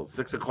 So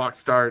 6 o'clock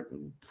start,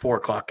 4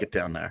 o'clock get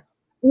down there.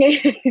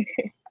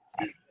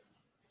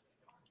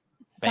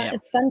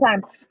 It's fun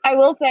time. I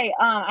will say,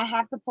 I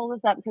have to pull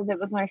this up because it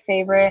was my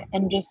favorite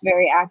and just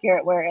very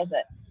accurate. Where is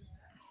it?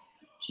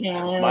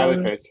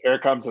 Smiley face. Here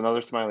comes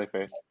another smiley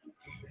face.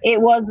 It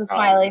was the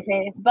smiley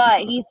face,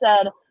 but he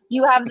said,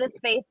 "You have this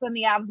face when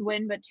the Avs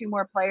win, but 2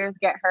 more players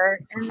get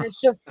hurt," and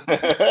it's just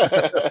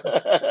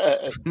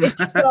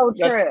it's so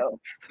true.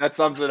 That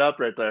sums it up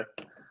right there.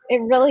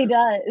 It really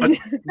does.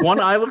 One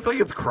eye looks like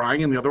it's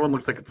crying, and the other one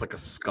looks like it's like a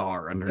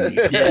scar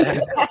underneath. Yeah.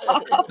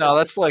 No,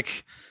 that's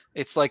like.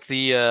 It's like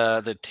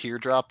the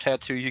teardrop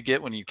tattoo you get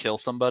when you kill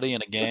somebody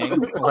in a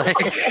game. Like,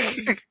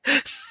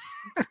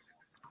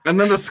 and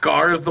then the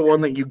scar is the one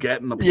that you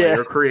get in the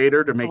player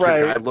creator to make your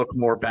guy look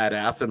more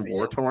badass and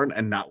war torn,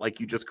 and not like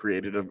you just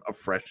created a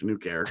fresh new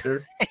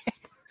character.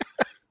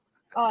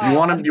 You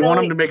want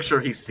him to make sure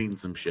he's seen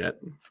some shit.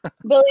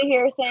 Billy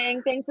here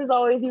saying, "Thanks as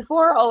always, you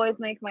 4 always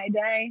make my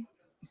day."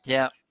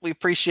 Yeah, we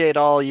appreciate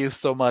all you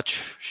so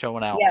much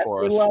showing out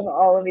for us. We love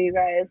all of you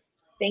guys.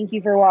 Thank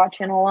you for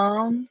watching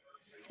along.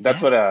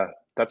 That's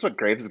what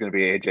Graves is going to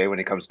be, AJ, when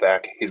he comes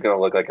back. He's going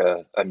to look like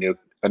a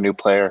new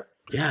player.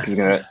 Yeah,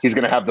 he's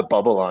gonna have the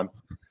bubble on.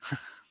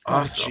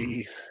 Awesome.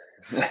 Jeez.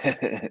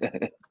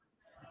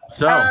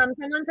 So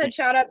someone said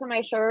shout out to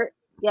my shirt.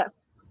 Yes,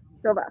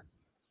 go back.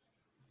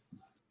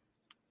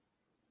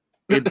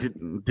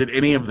 Did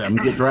any of them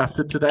get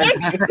drafted today? You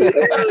do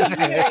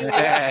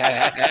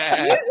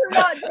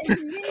not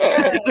take me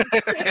out.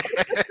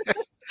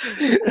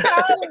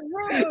 How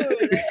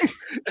rude.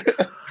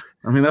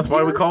 I mean, that's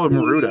why we call him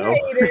Rudo.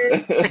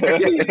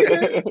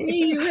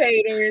 You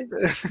haters.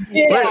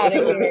 Get out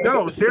of here.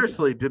 No,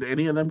 seriously, did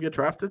any of them get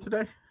drafted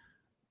today?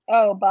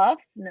 Oh,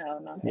 Buffs? No,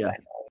 not that Yeah. I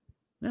know.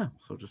 Yeah,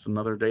 so just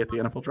another day at the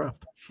NFL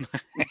draft.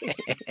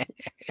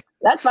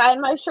 That's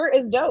fine. My shirt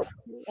is dope.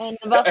 And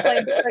the Buffs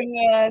played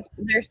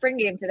their spring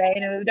game today,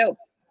 and it was dope.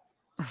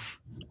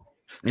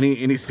 Any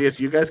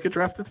CSU guys get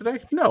drafted today?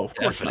 No, of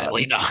course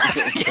Definitely not.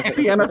 It's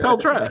the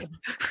NFL draft.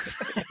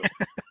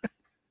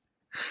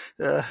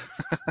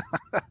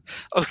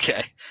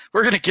 Okay,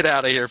 we're gonna get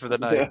out of here for the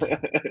night.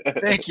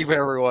 Thank you,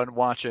 everyone,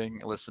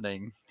 watching,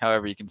 listening,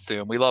 however you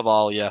consume. We love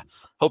all of you.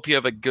 Hope you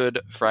have a good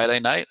Friday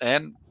night,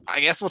 and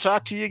I guess we'll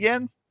talk to you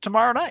again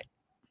tomorrow night.